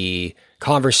brings, the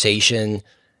conversation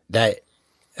that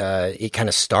it kind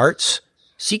of starts,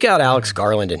 seek out Alex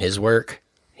Garland and his work.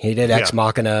 He did Ex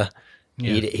Machina.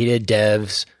 Yeah. He did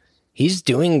Devs. He's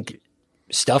doing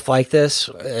stuff like this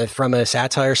from a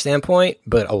satire standpoint,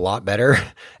 but a lot better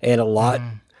and a lot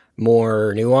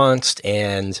more nuanced,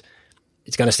 and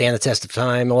it's going to stand the test of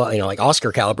time. Like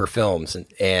Oscar caliber films,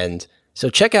 and so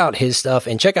check out his stuff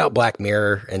and check out Black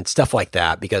Mirror and stuff like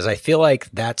that, because I feel like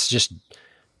that's just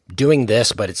doing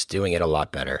this, but it's doing it a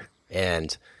lot better.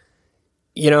 And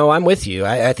I'm with you.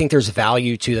 I think there's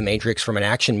value to The Matrix from an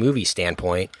action movie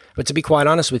standpoint, but to be quite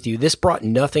honest with you, this brought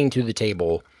nothing to the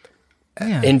table,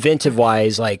 inventive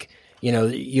wise. Like,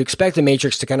 you expect The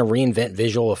Matrix to kind of reinvent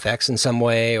visual effects in some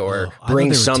way or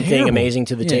bring something amazing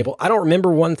to the table. I don't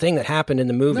remember one thing that happened in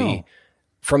the movie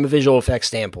from a visual effects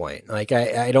standpoint. Like,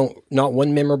 I don't, not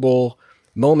one memorable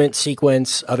moment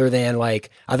sequence other than,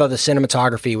 like, I thought the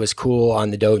cinematography was cool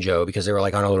on the dojo because they were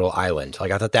like on a little island.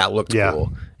 Like, I thought that looked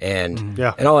cool and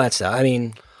all that stuff. I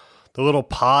mean, the little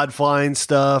pod flying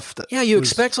stuff. You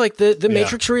expect like the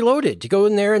Matrix Reloaded to go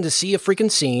in there and to see a freaking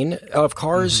scene of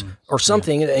cars or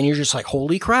something, and you're just like,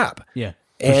 holy crap. Yeah.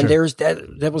 And there's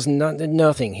that was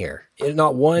nothing here.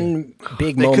 Not one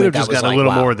big they moment. Could have just got a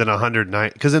little more than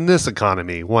 190, because in this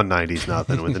economy, 190 is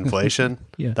nothing with inflation.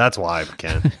 That's why,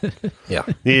 Ken. You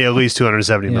need at least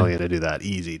 270 million to do that.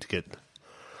 Easy to get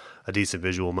a decent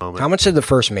visual moment. How much did the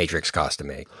first Matrix cost to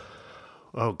make?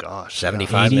 Oh gosh,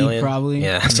 75 million, probably.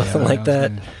 Yeah, something like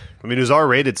that. I mean, it was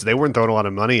R-rated, so they weren't throwing a lot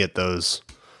of money at those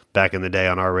back in the day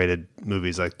on R-rated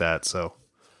movies like that. So,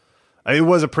 I mean, it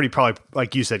was probably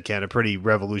like you said, Ken, a pretty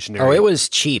revolutionary. Oh, it was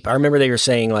cheap. I remember they were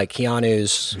saying like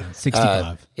Keanu's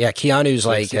 65. Keanu's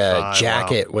like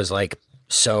jacket was like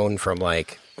sewn from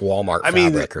like Walmart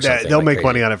fabric or something. They'll like make crazy.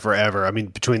 money on it forever. I mean,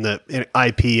 between the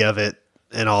IP of it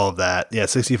and all of that,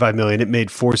 65 million. It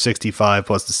made 465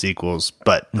 plus the sequels,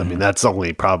 but I mean, that's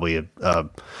only probably a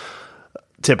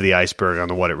tip of the iceberg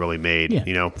on what it really made.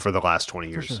 For the last 20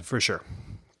 years, for sure.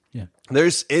 Yeah,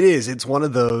 it's one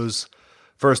of those.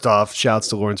 First off, shouts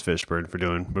to Lawrence Fishburne for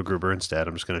doing MacGruber instead.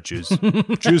 I'm just going to choose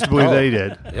to believe that he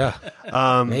did.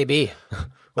 Yeah, maybe.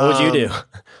 What would you do?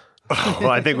 Well,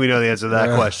 I think we know the answer to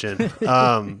that question.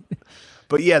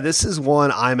 But yeah, this is one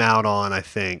I'm out on, I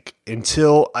think,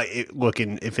 until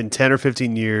if in 10 or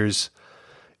 15 years,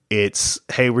 it's,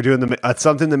 hey, we're doing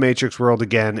something in the Matrix world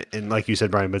again. And like you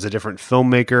said, Brian, but it's a different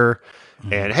filmmaker.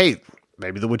 And hey,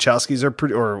 maybe the Wachowskis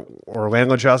or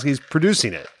Orlando Wachowski's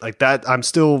producing it like that. I'm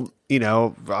still,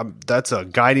 that's a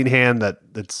guiding hand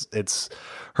it's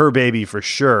her baby for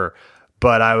sure.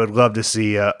 But I would love to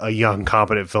see a young,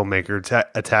 competent filmmaker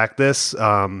attack this,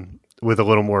 with a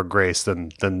little more grace than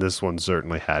this one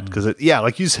certainly had. Because,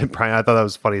 like you said, Brian, I thought that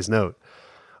was the funniest note.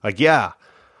 Like,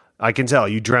 I can tell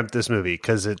you dreamt this movie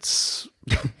because it's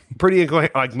pretty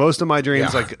incoherent. Like, most of my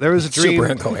dreams, like, there was a dream.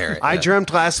 Super incoherent. I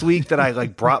dreamt last week that I,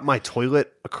 like, brought my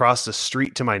toilet across the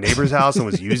street to my neighbor's house and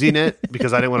was using it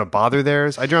because I didn't want to bother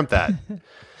theirs. I dreamt that.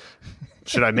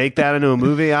 Should I make that into a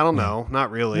movie? I don't know. Not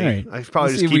really. Right. I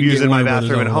probably just keep using my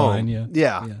bathroom at home.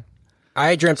 Yeah.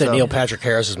 I dreamt that Neil Patrick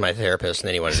Harris was my therapist, and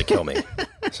then he wanted to kill me.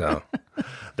 So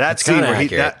that's scene where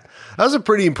that was a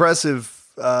pretty impressive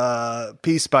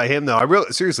piece by him, though. I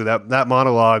really seriously that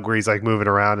monologue where he's like moving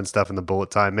around and stuff in the bullet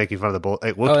time, making fun of the bullet.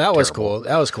 That was cool.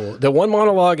 That was cool. The one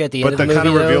monologue at the end of the movie, kind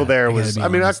of reveal there was. I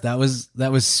mean, that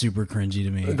was super cringy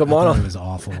to me. The monologue was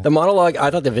awful. The monologue.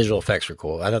 I thought the visual effects were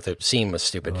cool. I thought the scene was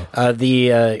stupid.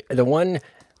 The one.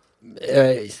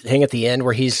 Thing at the end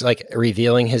where he's like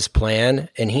revealing his plan,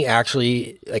 and he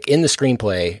actually, like, in the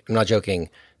screenplay, I'm not joking,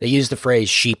 they used the phrase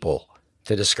sheeple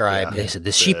to describe. They said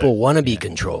the sheeple want to be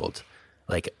controlled.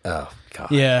 Like, oh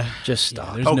God. Yeah. Just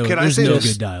stop. There's Oh, no, can I there's say no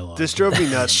this? good dialogue. This drove me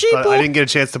nuts, but I didn't get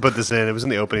a chance to put this in. It was in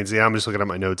the opening scene. I'm just looking at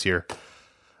my notes here.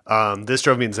 This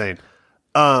drove me insane.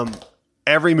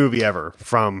 Every movie ever,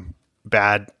 from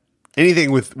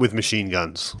anything with machine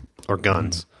guns or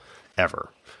guns ever,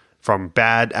 from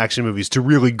bad action movies to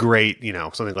really great,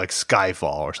 something like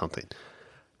Skyfall or something,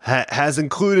 has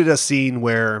included a scene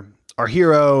where our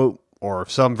hero or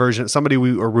somebody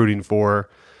we are rooting for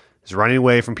is running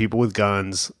away from people with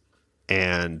guns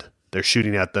and they're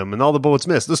shooting at them and all the bullets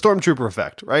miss. The Stormtrooper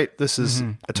effect, right? This is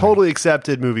a totally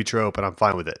accepted movie trope and I'm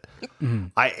fine with it.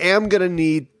 I am going to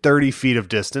need 30 feet of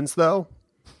distance though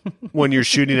when you're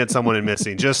shooting at someone and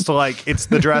missing. Just to it's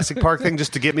the Jurassic Park thing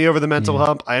just to get me over the mental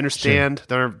hump. I understand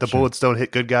the bullets don't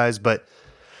hit good guys, but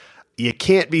you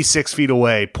can't be 6 feet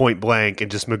away, point blank,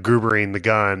 and just magoobering the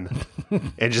gun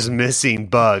and just missing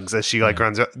bugs as she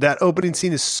runs. That opening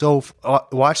scene is so.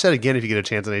 Watch that again if you get a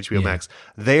chance on HBO Max.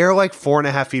 They are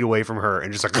 4.5 feet away from her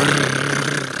and just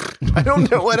I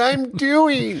don't know what I'm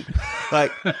doing.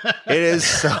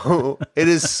 It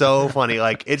is so funny.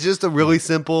 It's just a really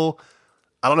simple.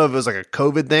 I don't know if it was a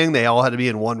COVID thing. They all had to be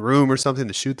in one room or something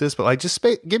to shoot this, but just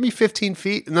give me 15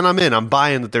 feet and then I'm in. I'm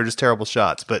buying that they're just terrible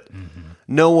shots, but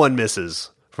no one misses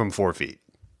from 4 feet.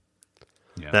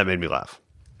 Yeah. That made me laugh.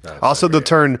 Also, the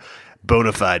term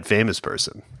bona fide famous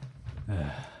person.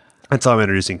 That's how I'm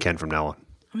introducing Ken from now on.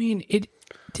 I mean, it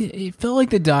felt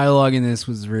like the dialogue in this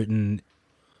was written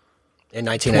in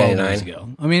 1999 years ago.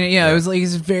 I mean, it was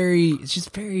it's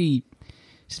just very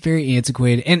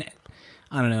antiquated. And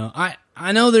I don't know.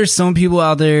 I know there's some people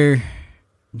out there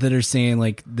that are saying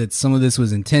that some of this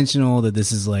was intentional, that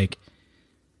this is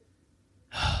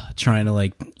trying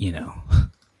to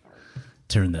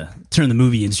turn the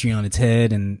movie industry on its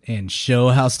head and show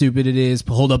how stupid it is,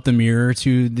 hold up the mirror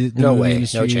to the movie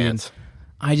industry. No chance.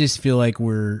 I just feel like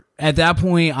we're at that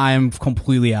point. I am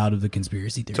completely out of the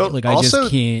conspiracy theory. So I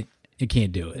just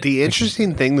can't do it. The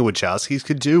interesting thing the Wachowskis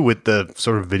could do with the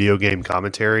sort of video game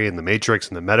commentary and the Matrix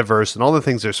and the metaverse and all the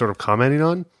things they're sort of commenting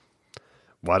on,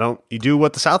 why don't you do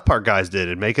what the South Park guys did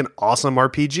and make an awesome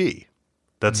RPG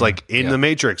that's in the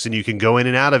Matrix and you can go in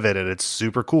and out of it and it's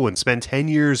super cool, and spend 10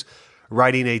 years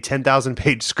writing a 10,000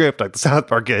 page script like the South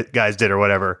Park guys did or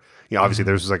whatever. Obviously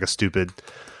theirs was a stupid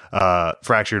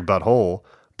fractured butthole,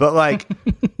 but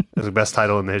it was the best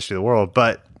title in the history of the world.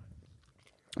 But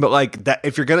that,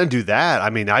 if you're going to do that, I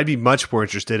mean, I'd be much more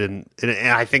interested in and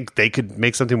I think they could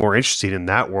make something more interesting in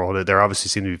that world. They obviously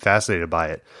seem to be fascinated by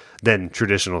it than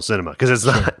traditional cinema, because it's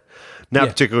not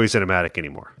particularly cinematic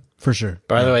anymore. For sure.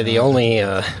 By the way, the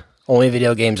only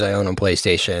video games I own on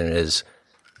PlayStation is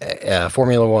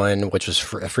Formula One, which was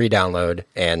a free download,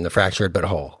 and the Fractured But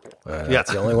Whole.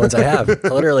 That's the only ones I have.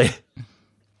 Literally,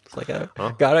 it's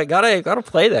gotta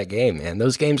play that game, man.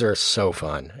 Those games are so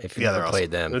fun. If you ever played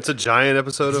them, it's a giant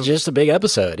episode. It's just a big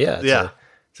episode. Yeah.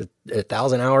 It's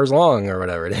 1,000 hours long or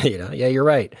whatever. Yeah, you're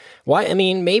right. Why? I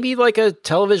mean, maybe a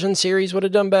television series would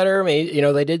have done better. Maybe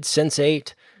they did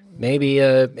Sense8. Maybe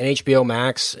an HBO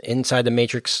Max Inside the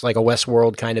Matrix, like a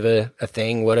Westworld kind of a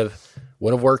thing would have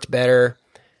worked better.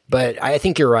 But I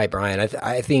think you're right, Brian.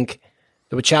 I think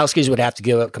the Wachowskis would have to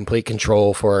give up complete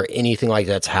control for anything like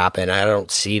that's happened. I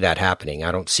don't see that happening.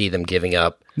 I don't see them giving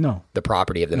up the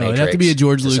property of the Matrix. It'd have to be a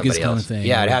George Lucas kind of thing.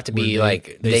 Yeah, it'd have to be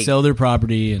they sell their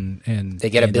property and they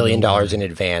get $1 billion in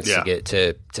advance to get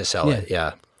to sell it.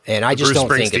 Yeah, and I just don't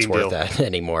think it's worth that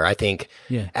anymore. I think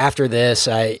after this,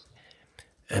 I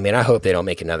hope they don't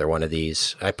make another one of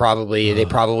these. They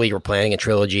probably were planning a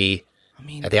trilogy.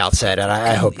 At the outset, and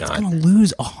I hope not. It's going to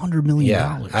lose $100 million.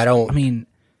 Yeah, I don't.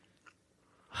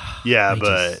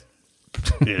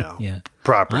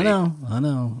 Property. I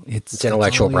know. It's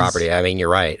intellectual property. I mean, you're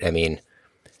right. I mean,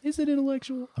 is it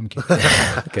intellectual? I'm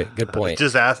kidding. Good point.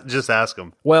 Just ask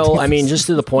them. Well, I mean, just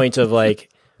to the point of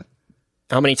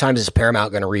how many times is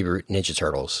Paramount going to reboot Ninja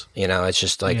Turtles? It's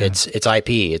just it's IP.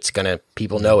 It's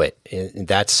people know it.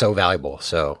 That's so valuable.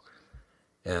 So,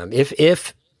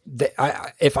 if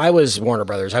I was Warner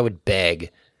Brothers, I would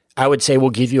beg. I would say, we'll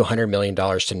give you $100 million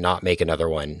to not make another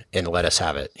one and let us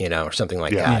have it, or something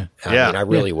like that. I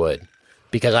really would,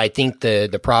 because I think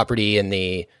the property and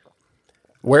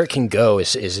where it can go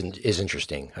is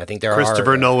interesting. I think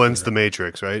Christopher Nolan's The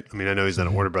Matrix, right? I mean, I know he's not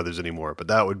at Warner Brothers anymore, but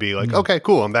that would be okay,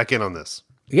 cool. I'm back in on this.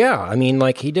 Yeah, I mean,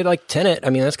 he did Tenet.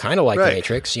 I mean, that's kind of like The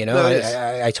Matrix, No,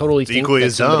 I totally think equally that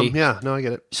as dumb. Yeah, no, I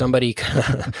get it. Somebody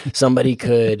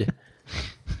could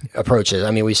approach it.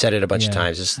 I mean, we said it a bunch of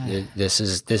times. This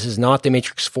is not the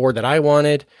Matrix 4 that I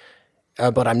wanted,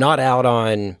 but I'm not out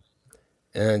on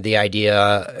the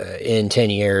idea in 10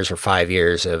 years or 5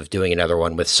 years of doing another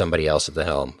one with somebody else at the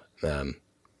helm.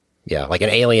 Yeah, like an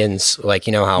Aliens, like,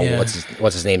 you know how Yeah.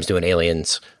 what's his name's doing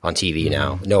Aliens on TV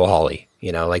now, Noah Hawley,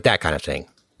 you know, like that kind of thing.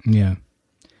 Yeah.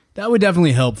 That would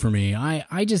definitely help for me. I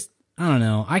don't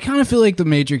know. I kind of feel like The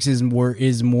Matrix is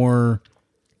more,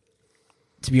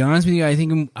 to be honest with you, I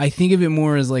think of it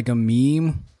more as like a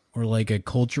meme or like a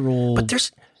cultural But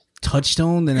there's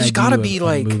touchstone than there's I gotta do be a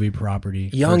like movie property.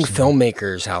 young personally.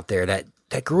 filmmakers out there that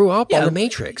grew up on The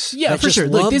Matrix. Yeah, that for just sure.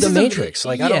 love Like, this The is Matrix.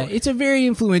 I don't. It's a very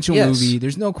influential Yes. movie.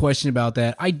 There's no question about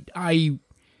that. I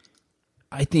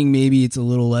think maybe it's a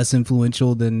little less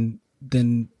influential than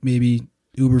maybe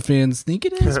Uber fans think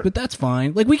it is, but that's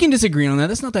fine. Like, we can disagree on that.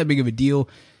 That's not that big of a deal.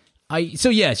 So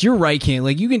yes, you're right, Kent.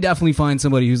 Like, you can definitely find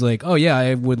somebody who's like, oh yeah,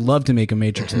 I would love to make a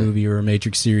Matrix movie or a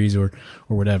Matrix series or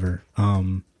whatever.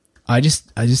 I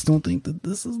just don't think that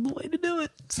this is the way to do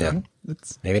it. So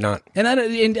Maybe not.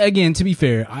 And again, to be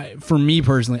fair, for me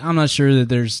personally, I'm not sure that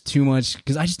there's too much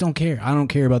because I just don't care. I don't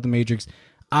care about the Matrix.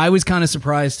 I was kind of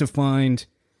surprised to find,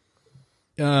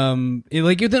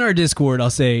 like within our Discord, I'll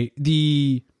say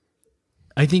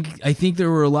I think there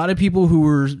were a lot of people who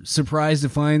were surprised to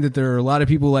find that there are a lot of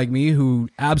people like me who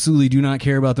absolutely do not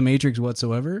care about the Matrix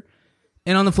whatsoever.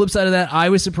 And on the flip side of that, I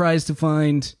was surprised to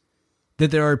find that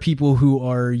there are people who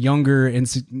are younger and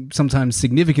sometimes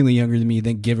significantly younger than me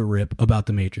that give a rip about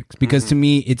the Matrix. Because to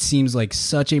me, it seems like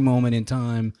such a moment in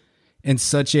time and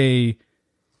such a,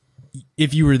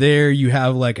 if you were there, you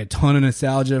have like a ton of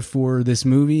nostalgia for this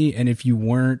movie. And if you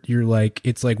weren't, you're like,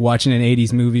 it's like watching an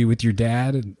 80s movie with your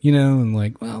dad, and, you know, and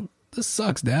like, well, this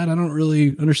sucks, Dad. I don't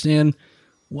really understand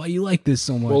why you like this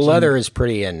so much. Well, leather is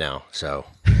pretty in now, so.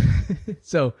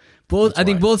 So both, I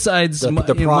think both sides, The my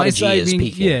prodigy side is being,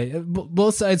 peaking. yeah,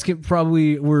 both sides could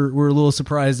probably were a little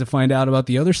surprised to find out about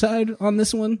the other side on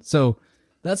this one. So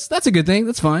that's a good thing.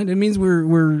 That's fine. It means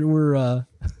we're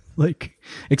like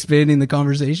expanding the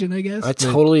conversation, I guess. I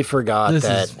totally forgot This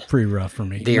that is pretty rough for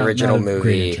me. the original not a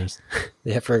great movie. interest.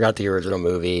 I forgot the original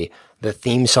movie. The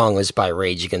theme song was by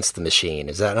Rage Against the Machine.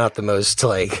 Is that not the most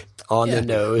like on the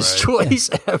nose choice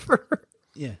ever?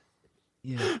 Yeah.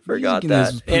 Yeah, Forgot Music in that.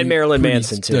 this was pretty- And Marilyn pretty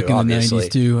Manson, too, stuck in obviously. the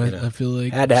 90s too. You know. I feel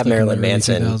like Had to have stuck in the Marilyn early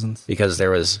Manson 2000s. because there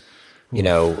was, you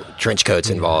know, trench coats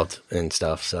involved and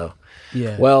stuff. So,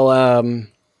 Yeah. well,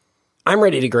 I'm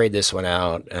ready to grade this one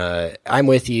out. I'm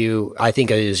with you. I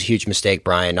think it was a huge mistake,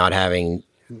 Brian, not having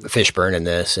Fishburne in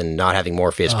this and not having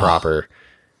Morpheus proper.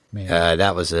 Man.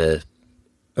 That was a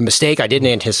mistake I didn't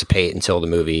anticipate until the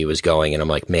movie was going, and I'm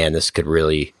like, man, this could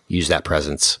really use that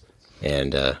presence.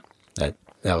 And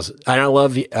that was. And I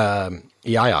love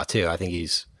Yaya too. I think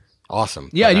he's awesome.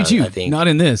 Yeah, I But do too. I think, Not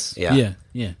in this. Yeah.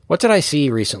 Yeah. what did I see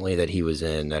recently that he was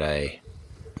in that I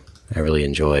really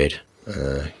enjoyed?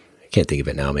 I can't think of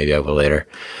it now. Maybe I will later.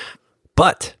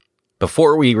 But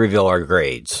before we reveal our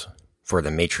grades for The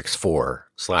Matrix 4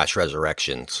 /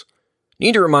 Resurrections, I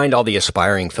need to remind all the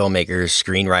aspiring filmmakers,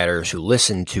 screenwriters who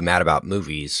listen to Mad About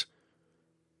Movies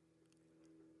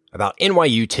about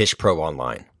NYU Tisch Pro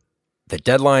Online. The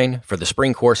deadline for the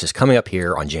spring course is coming up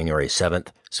here on January 7th,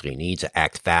 so you need to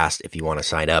act fast if you want to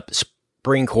sign up.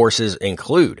 Spring courses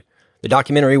include the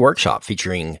documentary workshop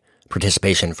featuring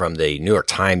participation from the New York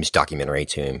Times documentary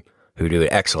team, who do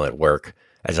excellent work,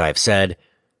 as I have said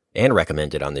and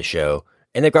recommended on this show.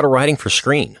 And they've got a writing for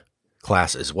screen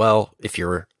class as well. If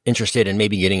you're interested in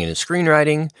maybe getting into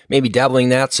screenwriting, maybe dabbling in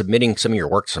that, submitting some of your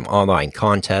work to some online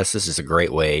contests, this is a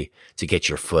great way to get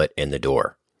your foot in the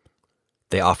door.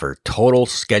 They offer total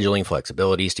scheduling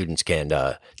flexibility. Students can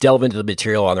delve into the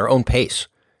material on their own pace,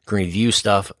 can review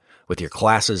stuff with your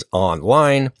classes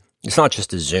online. It's not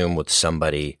just a Zoom with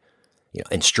somebody,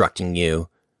 instructing you.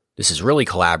 This is really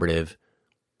collaborative,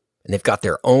 and they've got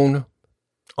their own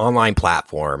online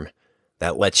platform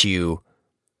that lets you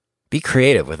be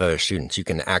creative with other students. You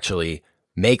can actually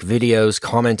make videos,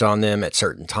 comment on them at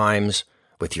certain times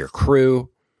with your crew.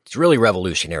 It's really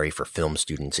revolutionary for film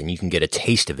students, and you can get a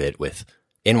taste of it with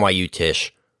NYU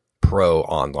Tisch Pro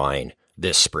Online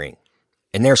this spring.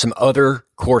 And there's some other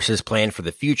courses planned for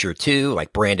the future too,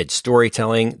 like branded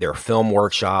storytelling, their film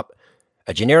workshop,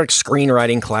 a generic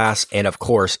screenwriting class, and of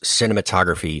course,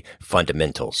 cinematography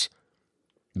fundamentals.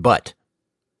 But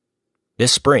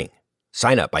this spring,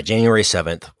 sign up by January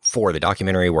 7th for the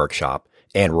documentary workshop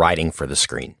and writing for the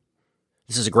screen.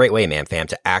 This is a great way, man, fam,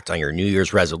 to act on your New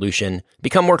Year's resolution,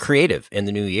 become more creative in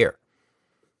the new year.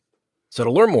 So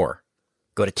to learn more,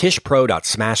 go to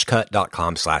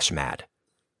tishpro.smashcut.com/mad.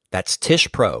 That's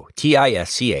tishpro,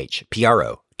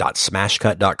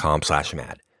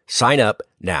 tishpro.smashcut.com/mad. Sign up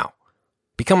now.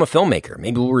 Become a filmmaker.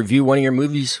 Maybe we'll review one of your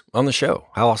movies on the show.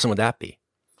 How awesome would that be?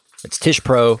 It's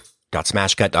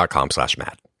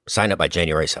tishpro.smashcut.com/mad. Sign up by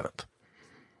January 7th.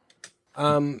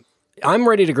 I'm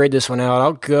ready to grade this one out.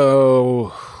 I'll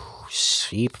go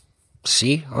C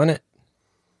on it.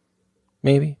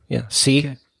 Maybe. Yeah. C,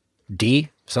 okay. D,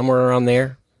 somewhere around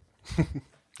there. A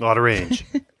lot of range.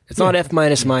 It's not F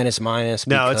minus minus.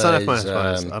 No, it's not F minus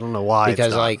minus. I don't know why. Because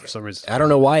it's not, for some reason. I don't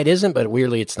know why it isn't, but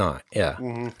weirdly it's not. Yeah.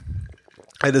 Mm-hmm.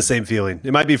 I had the same feeling.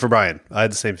 It might be for Brian. I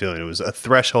had the same feeling. It was a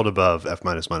threshold above F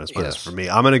minus minus minus for me.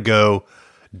 I'm going to go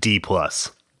D plus.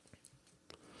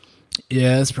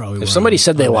 Yeah, that's probably. If somebody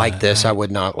said they liked this, I would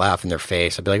not laugh in their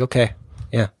face. I'd be like, okay,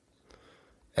 yeah.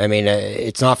 I mean,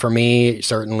 it's not for me.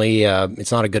 Certainly,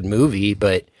 it's not a good movie.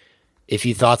 But if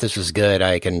you thought this was good,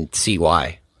 I can see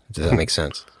why. Does that make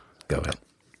sense? Go ahead,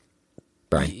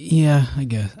 Brian. Yeah, I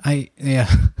guess. I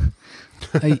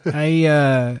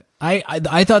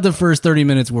thought the first 30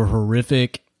 minutes were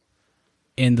horrific,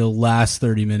 and the last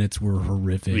 30 minutes were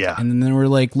horrific. Yeah. And then there were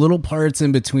like little parts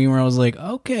in between where I was like,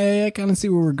 okay, I kind of see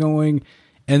where we're going.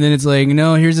 And then it's like,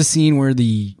 no, here's a scene where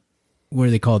they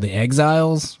call the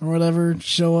exiles or whatever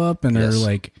show up, and they're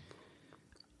like,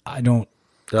 they're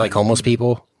like homeless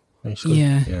people. Basically.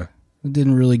 Yeah. It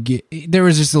didn't really get. There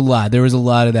was just a lot. There was a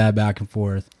lot of that back and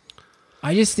forth.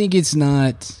 I just think it's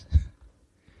not.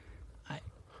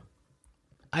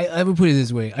 I would put it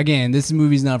this way. Again, this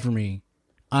movie's not for me.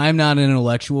 I'm not an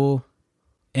intellectual,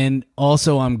 and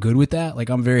also I'm good with that. Like,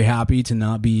 I'm very happy to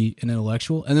not be an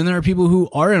intellectual. And then there are people who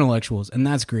are intellectuals, and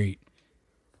that's great.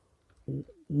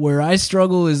 Where I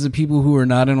struggle is the people who are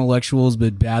not intellectuals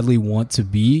but badly want to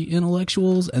be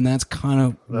intellectuals, and that's kind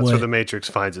of where the Matrix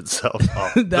finds itself.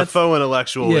 The faux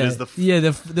intellectual is the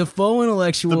faux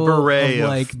intellectual, the beret of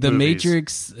like of the movies.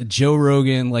 Matrix, Joe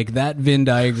Rogan, like that Venn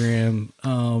diagram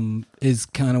is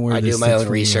kind of where I do my own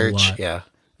research. Yeah,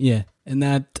 and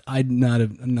that I'm not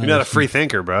You're not a free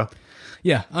thinker, bro.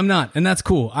 Yeah, I'm not, and that's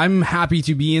cool. I'm happy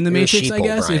to be in the Matrix. Sheeple, I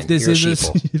guess Brian. If this You're is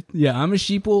I'm a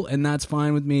sheeple, and that's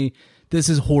fine with me. This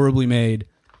is horribly made.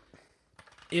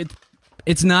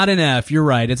 It's not an F. You're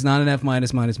right. It's not an F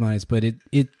minus minus minus, but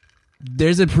it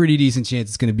there's a pretty decent chance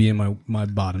it's going to be in my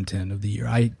bottom 10 of the year.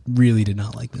 I really did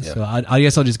not like this, so I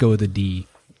guess I'll just go with a D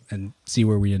and see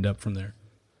where we end up from there.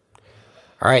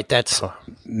 All right, that's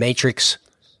Matrix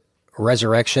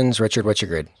Resurrections. Richard, what's your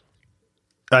grade?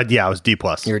 Yeah, I was D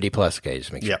plus. You're a D plus. Okay,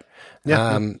 just make sure.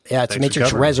 Yeah. It's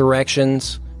Matrix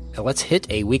Resurrections. Let's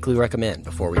hit a weekly recommend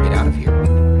before we get out of here.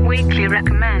 Weekly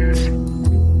recommends.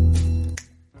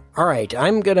 All right,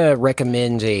 I'm going to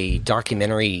recommend a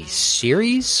documentary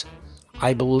series.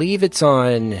 I believe it's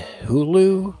on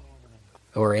Hulu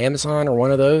or Amazon or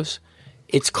one of those.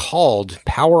 It's called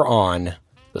Power On,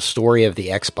 the Story of the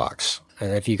Xbox. I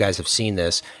don't know if you guys have seen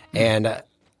this. And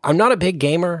I'm not a big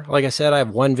gamer. Like I said, I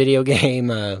have one video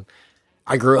game.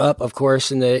 I grew up, of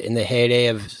course, in the heyday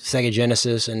of Sega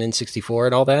Genesis and N64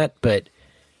 and all that, but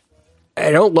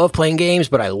I don't love playing games,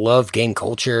 but I love game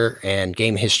culture and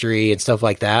game history and stuff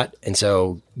like that. And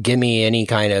so give me any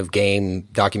kind of game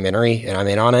documentary and I'm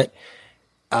in on it.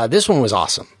 This one was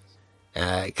awesome.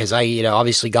 Cause I,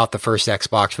 obviously got the first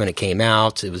Xbox when it came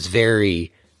out. It was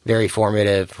very, very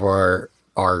formative for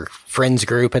our friends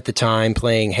group at the time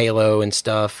playing Halo and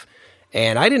stuff.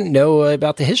 And I didn't know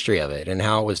about the history of it and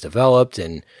how it was developed.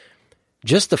 And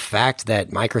just the fact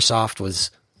that Microsoft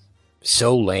was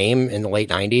so lame in the late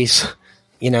 90s,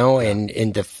 and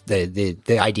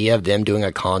the idea of them doing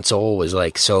a console was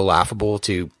like so laughable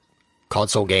to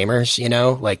console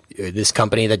gamers, like this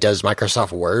company that does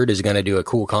Microsoft Word is going to do a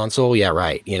cool console. Yeah,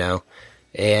 right.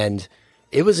 And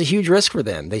it was a huge risk for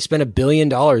them. They spent $1 billion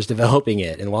developing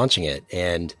it and launching it.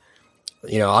 And,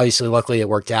 obviously, luckily it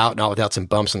worked out, not without some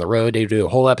bumps on the road. They do a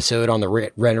whole episode on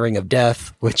the rendering of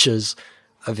death, which is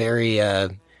a very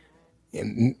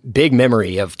big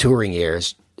memory of touring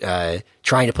years.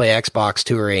 Trying to play Xbox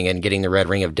touring and getting the Red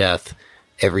Ring of Death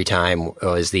every time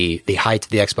was the height of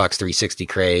the Xbox 360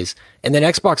 craze. And then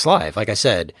Xbox Live, like I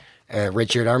said,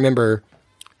 Richard, I remember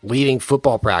leaving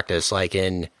football practice like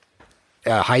in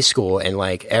high school and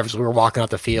like as we were walking out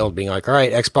the field being like, all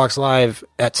right, Xbox Live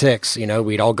at 6,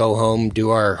 we'd all go home, do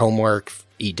our homework,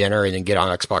 eat dinner, and then get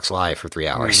on Xbox Live for 3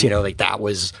 hours. Like that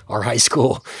was our high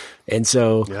school. And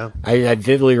so I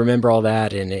vividly remember all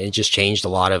that, and it just changed a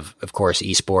lot of course,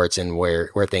 esports and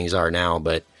where things are now.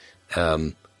 But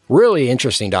really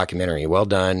interesting documentary. Well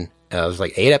done. It was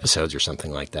like 8 episodes or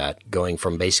something like that, going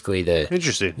from basically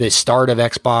the start of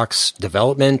Xbox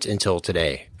development until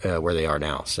today, where they are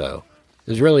now. So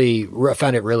it was I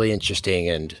found it really interesting,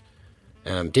 and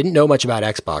didn't know much about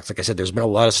Xbox. Like I said, there's been a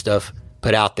lot of stuff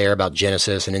put out there about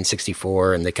Genesis and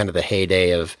N64 and the kind of the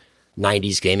heyday of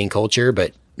 90s gaming culture,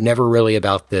 but never really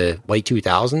about the late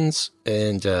 2000s.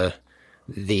 And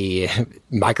the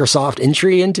Microsoft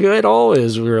entry into it all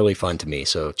is really fun to me.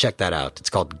 So check that out. It's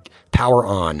called Power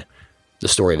On, the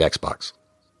story of Xbox.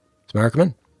 It's my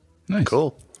recommend. Nice.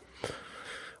 Cool.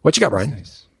 What you got, Brian?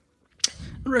 Nice.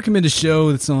 I recommend a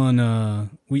show that's on.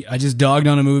 I just dogged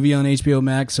on a movie on HBO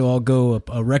Max, so I'll go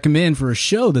recommend for a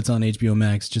show that's on HBO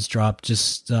Max. Just dropped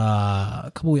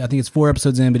a couple. I think it's 4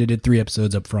 episodes in, but it did 3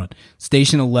 episodes up front.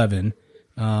 Station 11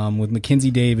 with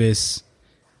Mackenzie Davis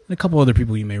and a couple other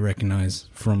people you may recognize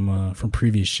from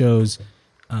previous shows.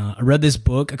 I read this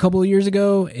book a couple of years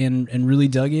ago and really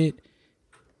dug it.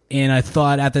 And I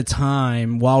thought at the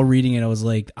time while reading it, I was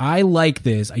like, I like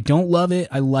this. I don't love it.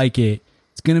 I like it.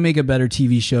 It's going to make a better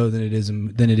TV show than it is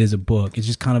a book. It's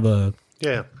just kind of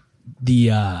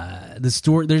the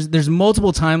story. There's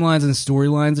multiple timelines and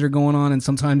storylines that are going on, and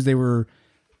sometimes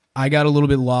I got a little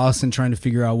bit lost in trying to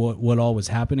figure out what all was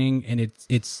happening. And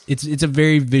it's a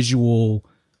very visual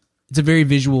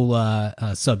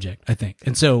subject, I think,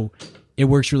 and so it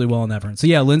works really well on that front. So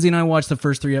yeah, Lindsay and I watched the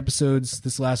first 3 episodes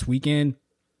this last weekend,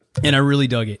 and I really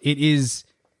dug it. It is.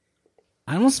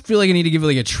 I almost feel like I need to give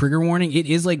like a trigger warning. It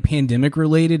is like pandemic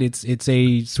related. It's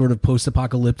a sort of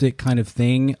post-apocalyptic kind of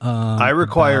thing. I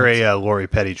require a Lori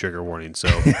Petty trigger warning. So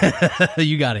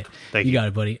you got it. Thank you. You got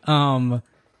it, buddy.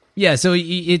 Yeah. So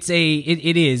it's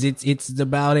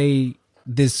about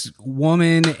this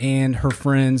woman and her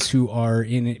friends who are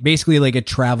in basically like a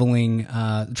traveling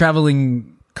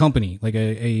company, like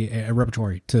a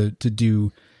repertory to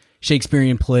do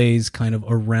Shakespearean plays, kind of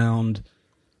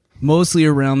mostly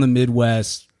around the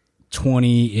Midwest,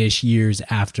 20-ish years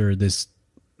after this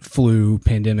flu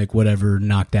pandemic, whatever,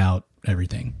 knocked out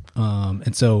everything.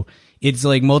 And so it's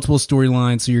like multiple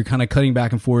storylines. So you're kind of cutting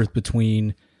back and forth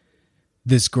between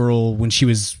this girl when she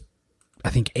was,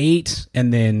 I think, 8,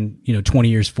 and then 20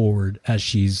 years forward as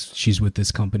she's with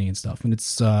this company and stuff. And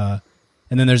it's and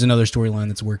then there's another storyline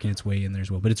that's working its way in there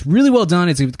as well. But it's really well done.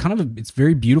 It's it's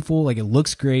very beautiful. Like, it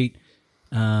looks great.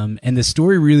 And the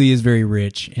story really is very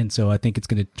rich, and so I think it's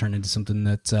going to turn into something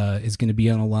that is going to be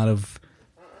on a lot of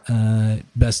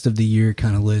best of the year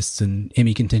kind of lists and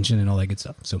Emmy contention and all that good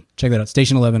stuff. So check that out.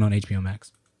 Station 11 on HBO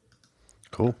Max.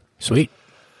 Cool. Sweet.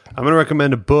 I'm going to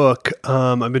recommend a book.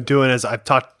 I've been doing, as I've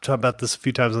talked about this a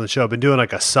few times on the show, I've been doing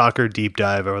like a soccer deep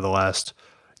dive over the last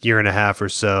year and a half or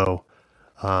so.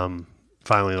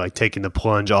 Finally, like, taking the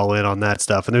plunge all in on that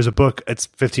stuff. And there's a book, it's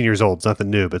 15 years old, it's nothing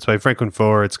new, but it's by Franklin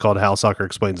Foer. It's called How Soccer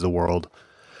Explains the World.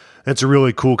 And it's a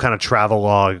really cool kind of travel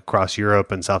log across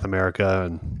Europe and South America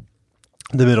and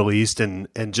the Middle East, and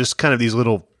just kind of these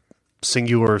little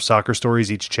singular soccer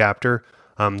stories each chapter.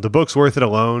 The book's worth it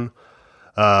alone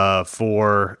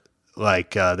for,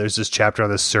 like, there's this chapter on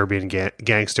this Serbian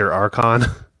gangster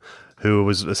Arkan who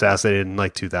was assassinated in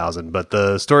like 2000. But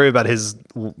the story about his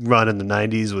run in the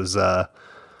 90s was,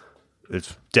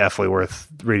 it's definitely worth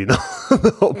reading the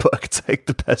whole book. It's like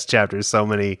the best chapter. So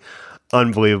many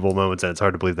unbelievable moments, and it's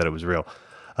hard to believe that it was real.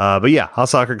 But yeah, How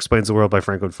Soccer Explains the World by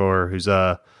Franklin Foer, who's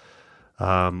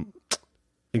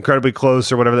incredibly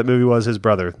close, or whatever that movie was, his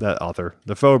brother, that author.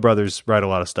 The Foer brothers write a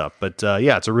lot of stuff. But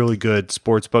yeah, it's a really good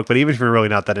sports book. But even if you're really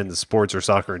not that into sports or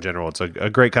soccer in general, it's a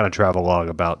great kind of travel log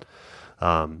about...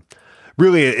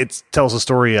 really, it tells a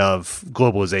story of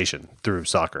globalization through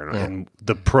soccer and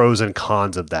the pros and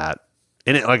cons of that.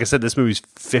 And it, like I said, this movie's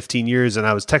 15 years, and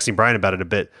I was texting Brian about it a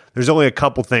bit. There's only a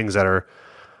couple things that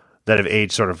have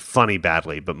aged sort of funny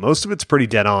badly, but most of it's pretty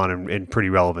dead on and pretty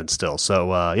relevant still.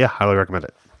 So yeah, highly recommend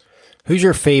it. Who's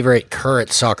your favorite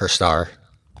current soccer star?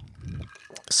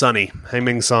 Sonny,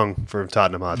 Heung-min Son from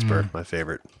Tottenham Hotspur, my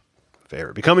favorite.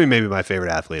 Becoming maybe my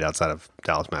favorite athlete outside of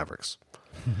Dallas Mavericks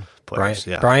players.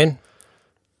 Brian? Brian?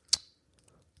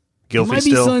 Gylfi might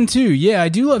be still. Son too. Yeah, I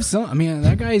do love Son. I mean,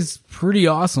 that guy's pretty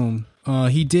awesome.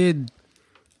 He did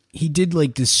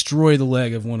like destroy the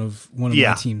leg of one of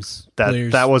my team's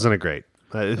players. That wasn't a great,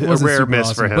 a rare miss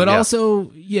awesome for him. But yeah.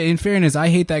 also, yeah, in fairness, I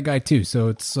hate that guy too. So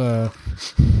it's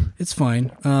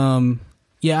fine.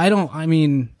 I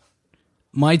mean,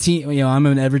 my team. I'm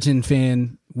an Everton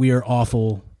fan. We are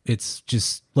awful. It's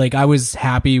just like, I was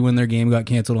happy when their game got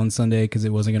canceled on Sunday because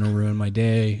it wasn't going to ruin my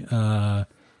day.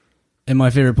 And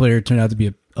my favorite player turned out to be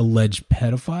a alleged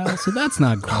pedophile, so that's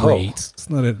not great. It's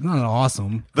not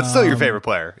awesome. But still your favorite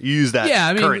player. You use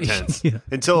that current tense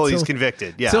until he's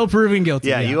convicted. Yeah. Until proven guilty.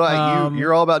 Yeah,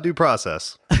 you're all about due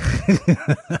process.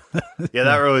 Yeah,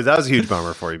 that was a huge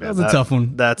bummer for you, man. That was a tough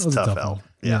one. That's a tough one. L.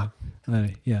 Yeah.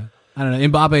 Yeah. I don't know.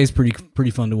 Mbappe is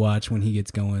pretty fun to watch when he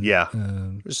gets going. Yeah.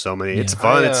 There's so many. It's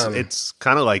fun. It's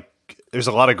kind of like, there's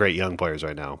a lot of great young players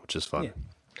right now, which is fun. Yeah.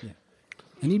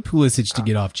 I need Pulisic to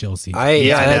get off Chelsea.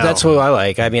 That's who I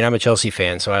like. I mean, I'm a Chelsea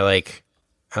fan, so I like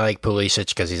I like Pulisic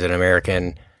because he's an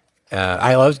American.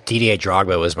 I love Didier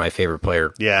Drogba was my favorite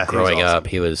player growing up.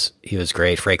 He was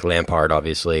great. Frank Lampard,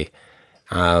 obviously.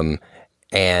 I'm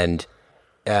a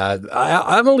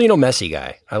Lionel Messi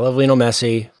guy. I love Lionel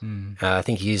Messi. I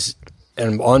think he's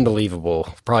an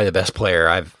unbelievable, probably the best player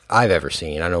I've ever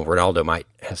seen. I know Ronaldo might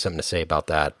have something to say about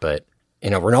that, but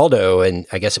Ronaldo, and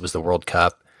I guess it was the World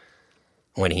Cup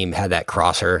when he had that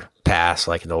crosser pass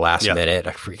like in the last minute.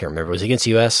 I can't remember. Was it against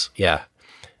US? Yeah.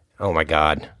 Oh my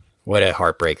God. What a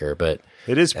heartbreaker, but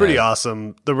it is pretty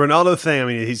awesome. The Ronaldo thing, I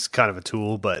mean, he's kind of a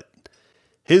tool, but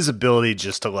his ability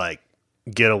just to like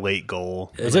get a late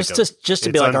goal, just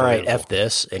to be like, all right, F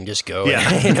this and just go,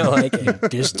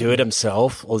 and just do it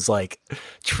himself was like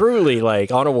truly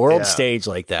like on a world stage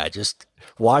like that. Just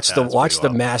watch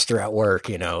the master at work,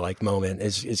 like moment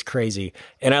is crazy.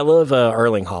 And I love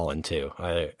Erling Haaland too.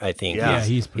 I think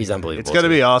he's unbelievable. It's going to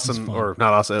be awesome, or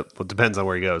not awesome. It depends on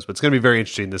where he goes, but it's going to be very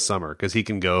interesting this summer because he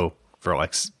can go for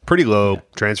like pretty low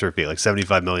transfer fee, like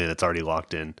 $75 million. It's already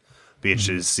locked in. Be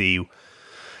interested to see.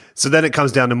 So then it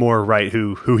comes down to more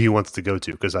who he wants to go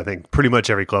to, because I think pretty much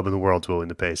every club in the world is willing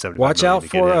to pay $75 million. Watch out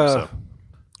for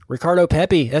Ricardo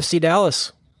Pepi, FC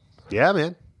Dallas. Yeah,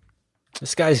 man.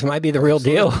 This guy might be the real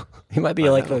deal. He might be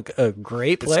like a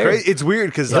great player. It's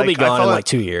weird because he'll be gone in like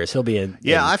 2 years. He'll be in.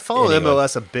 Yeah, I follow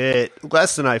MLS a bit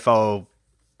less than I follow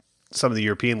some of the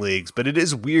European leagues, but it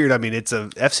is weird. I mean, it's a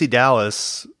FC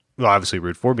Dallas. Well, obviously,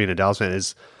 root for being a Dallas fan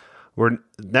is. We're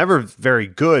never very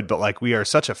good, but like we are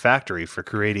such a factory for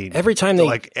creating. Every time they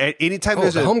anytime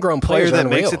there's a homegrown player that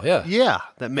makes it,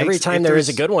 that makes every time there is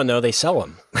a good one though, they sell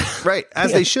them, right?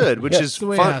 As they should, which is the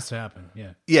way fun. It has to happen. I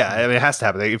mean, it has to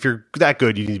happen. Like, if you're that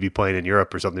good, you need to be playing in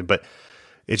Europe or something. But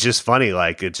it's just funny,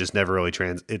 like it just never really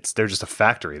they're just a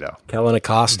factory though. Kellen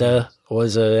Acosta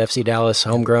was a FC Dallas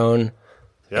homegrown,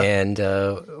 and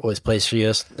was placed for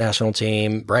U.S. national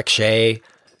team. Breck Shea.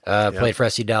 Played for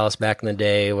FC Dallas back in the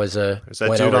day. Went over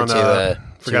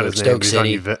forgot his Stoke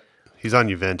name. City. He's on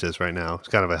Juventus right now. He's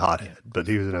kind of a hothead, but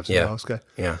he was an FC Dallas guy.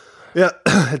 Yeah.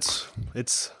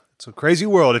 It's a crazy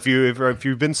world. If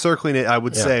you've been circling it, I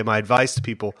would say my advice to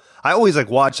people. I always like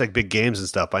watch like big games and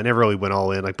stuff. I never really went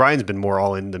all in. Like Brian's been more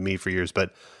all in than me for years,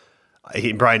 but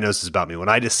Brian knows this about me. When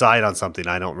I decide on something,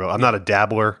 I'm not a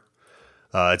dabbler.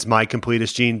 It's my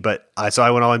completist gene, so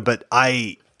I went all in. But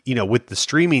with the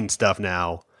streaming stuff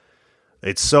now.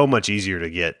 It's so much easier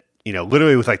to get,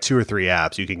 literally with like 2 or 3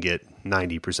 apps, you can get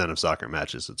 90% of soccer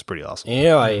matches. It's pretty awesome.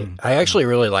 I actually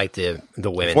really like the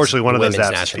women's. Unfortunately, one of those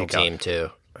women's apps national team too.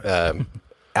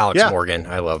 Alex Morgan,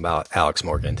 I love about Alex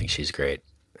Morgan. I think she's great.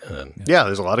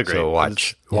 There's a lot of great. So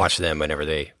watch them whenever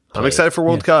they. Play. I'm excited for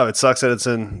World Cup. It sucks that it's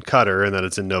in Qatar and that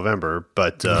it's in November,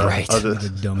 but right.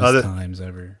 The dumbest times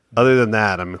ever. Other than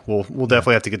that, we'll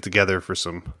definitely have to get together for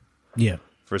some. Yeah.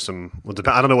 For some,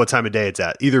 I don't know what time of day it's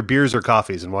at. Either beers or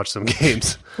coffees, and watch some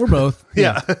games. Or both.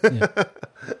 Yeah.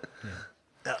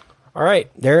 All right,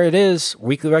 there it is.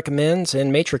 Weekly recommends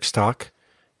and Matrix talk.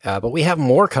 But we have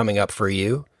more coming up for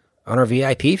you on our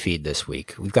VIP feed this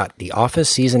week. We've got The Office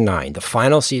Season 9, the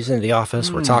final season of The Office.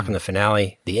 We're talking the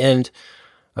finale, the end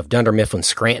of Dunder Mifflin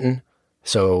Scranton.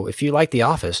 So if you like The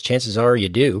Office, chances are you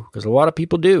do, because a lot of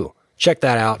people do. Check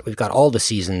that out. We've got all the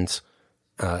seasons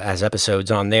as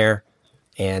episodes on there.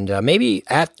 And maybe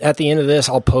at the end of this,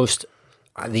 I'll post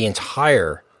the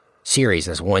entire series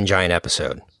as one giant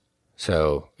episode.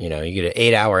 So, you get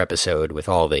an 8-hour episode with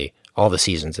all the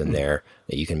seasons in there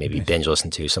that you can maybe binge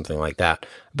listen to, something like that.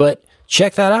 But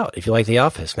check that out if you like The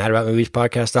Office.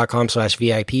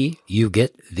 MadAboutMoviesPodcast.com/VIP. You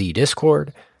get the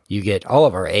Discord. You get all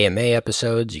of our AMA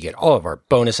episodes. You get all of our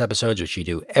bonus episodes, which you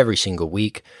do every single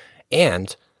week.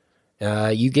 And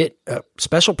you get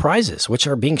special prizes, which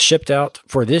are being shipped out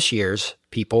for this year's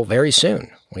people very soon.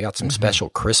 We got some special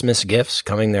Christmas gifts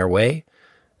coming their way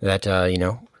that,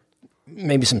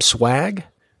 maybe some swag,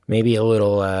 maybe a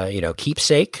little,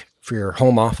 keepsake for your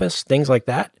home office, things like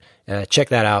that. Check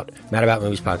that out,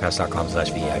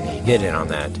 madaboutmoviespodcast.com/VIP. Get in on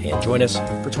that and join us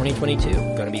for 2022.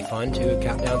 Going to be fun to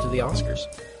count down to the Oscars.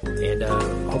 And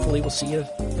hopefully we'll see you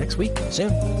next week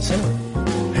soon.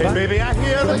 Hey, Bye. baby, I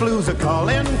hear the blues are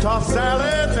calling. Tossed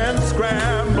salads and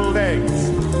scrambled eggs.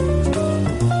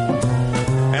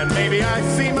 And maybe I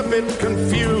seem a bit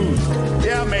confused.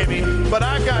 Yeah, maybe, but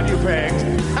I got you pegged.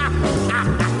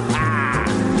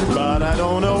 But I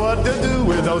don't know what to do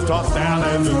with those tossed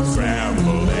salads and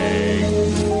scrambled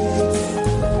eggs.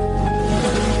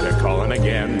 They're calling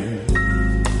again.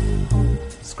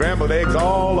 Scrambled eggs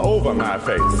all over my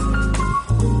face.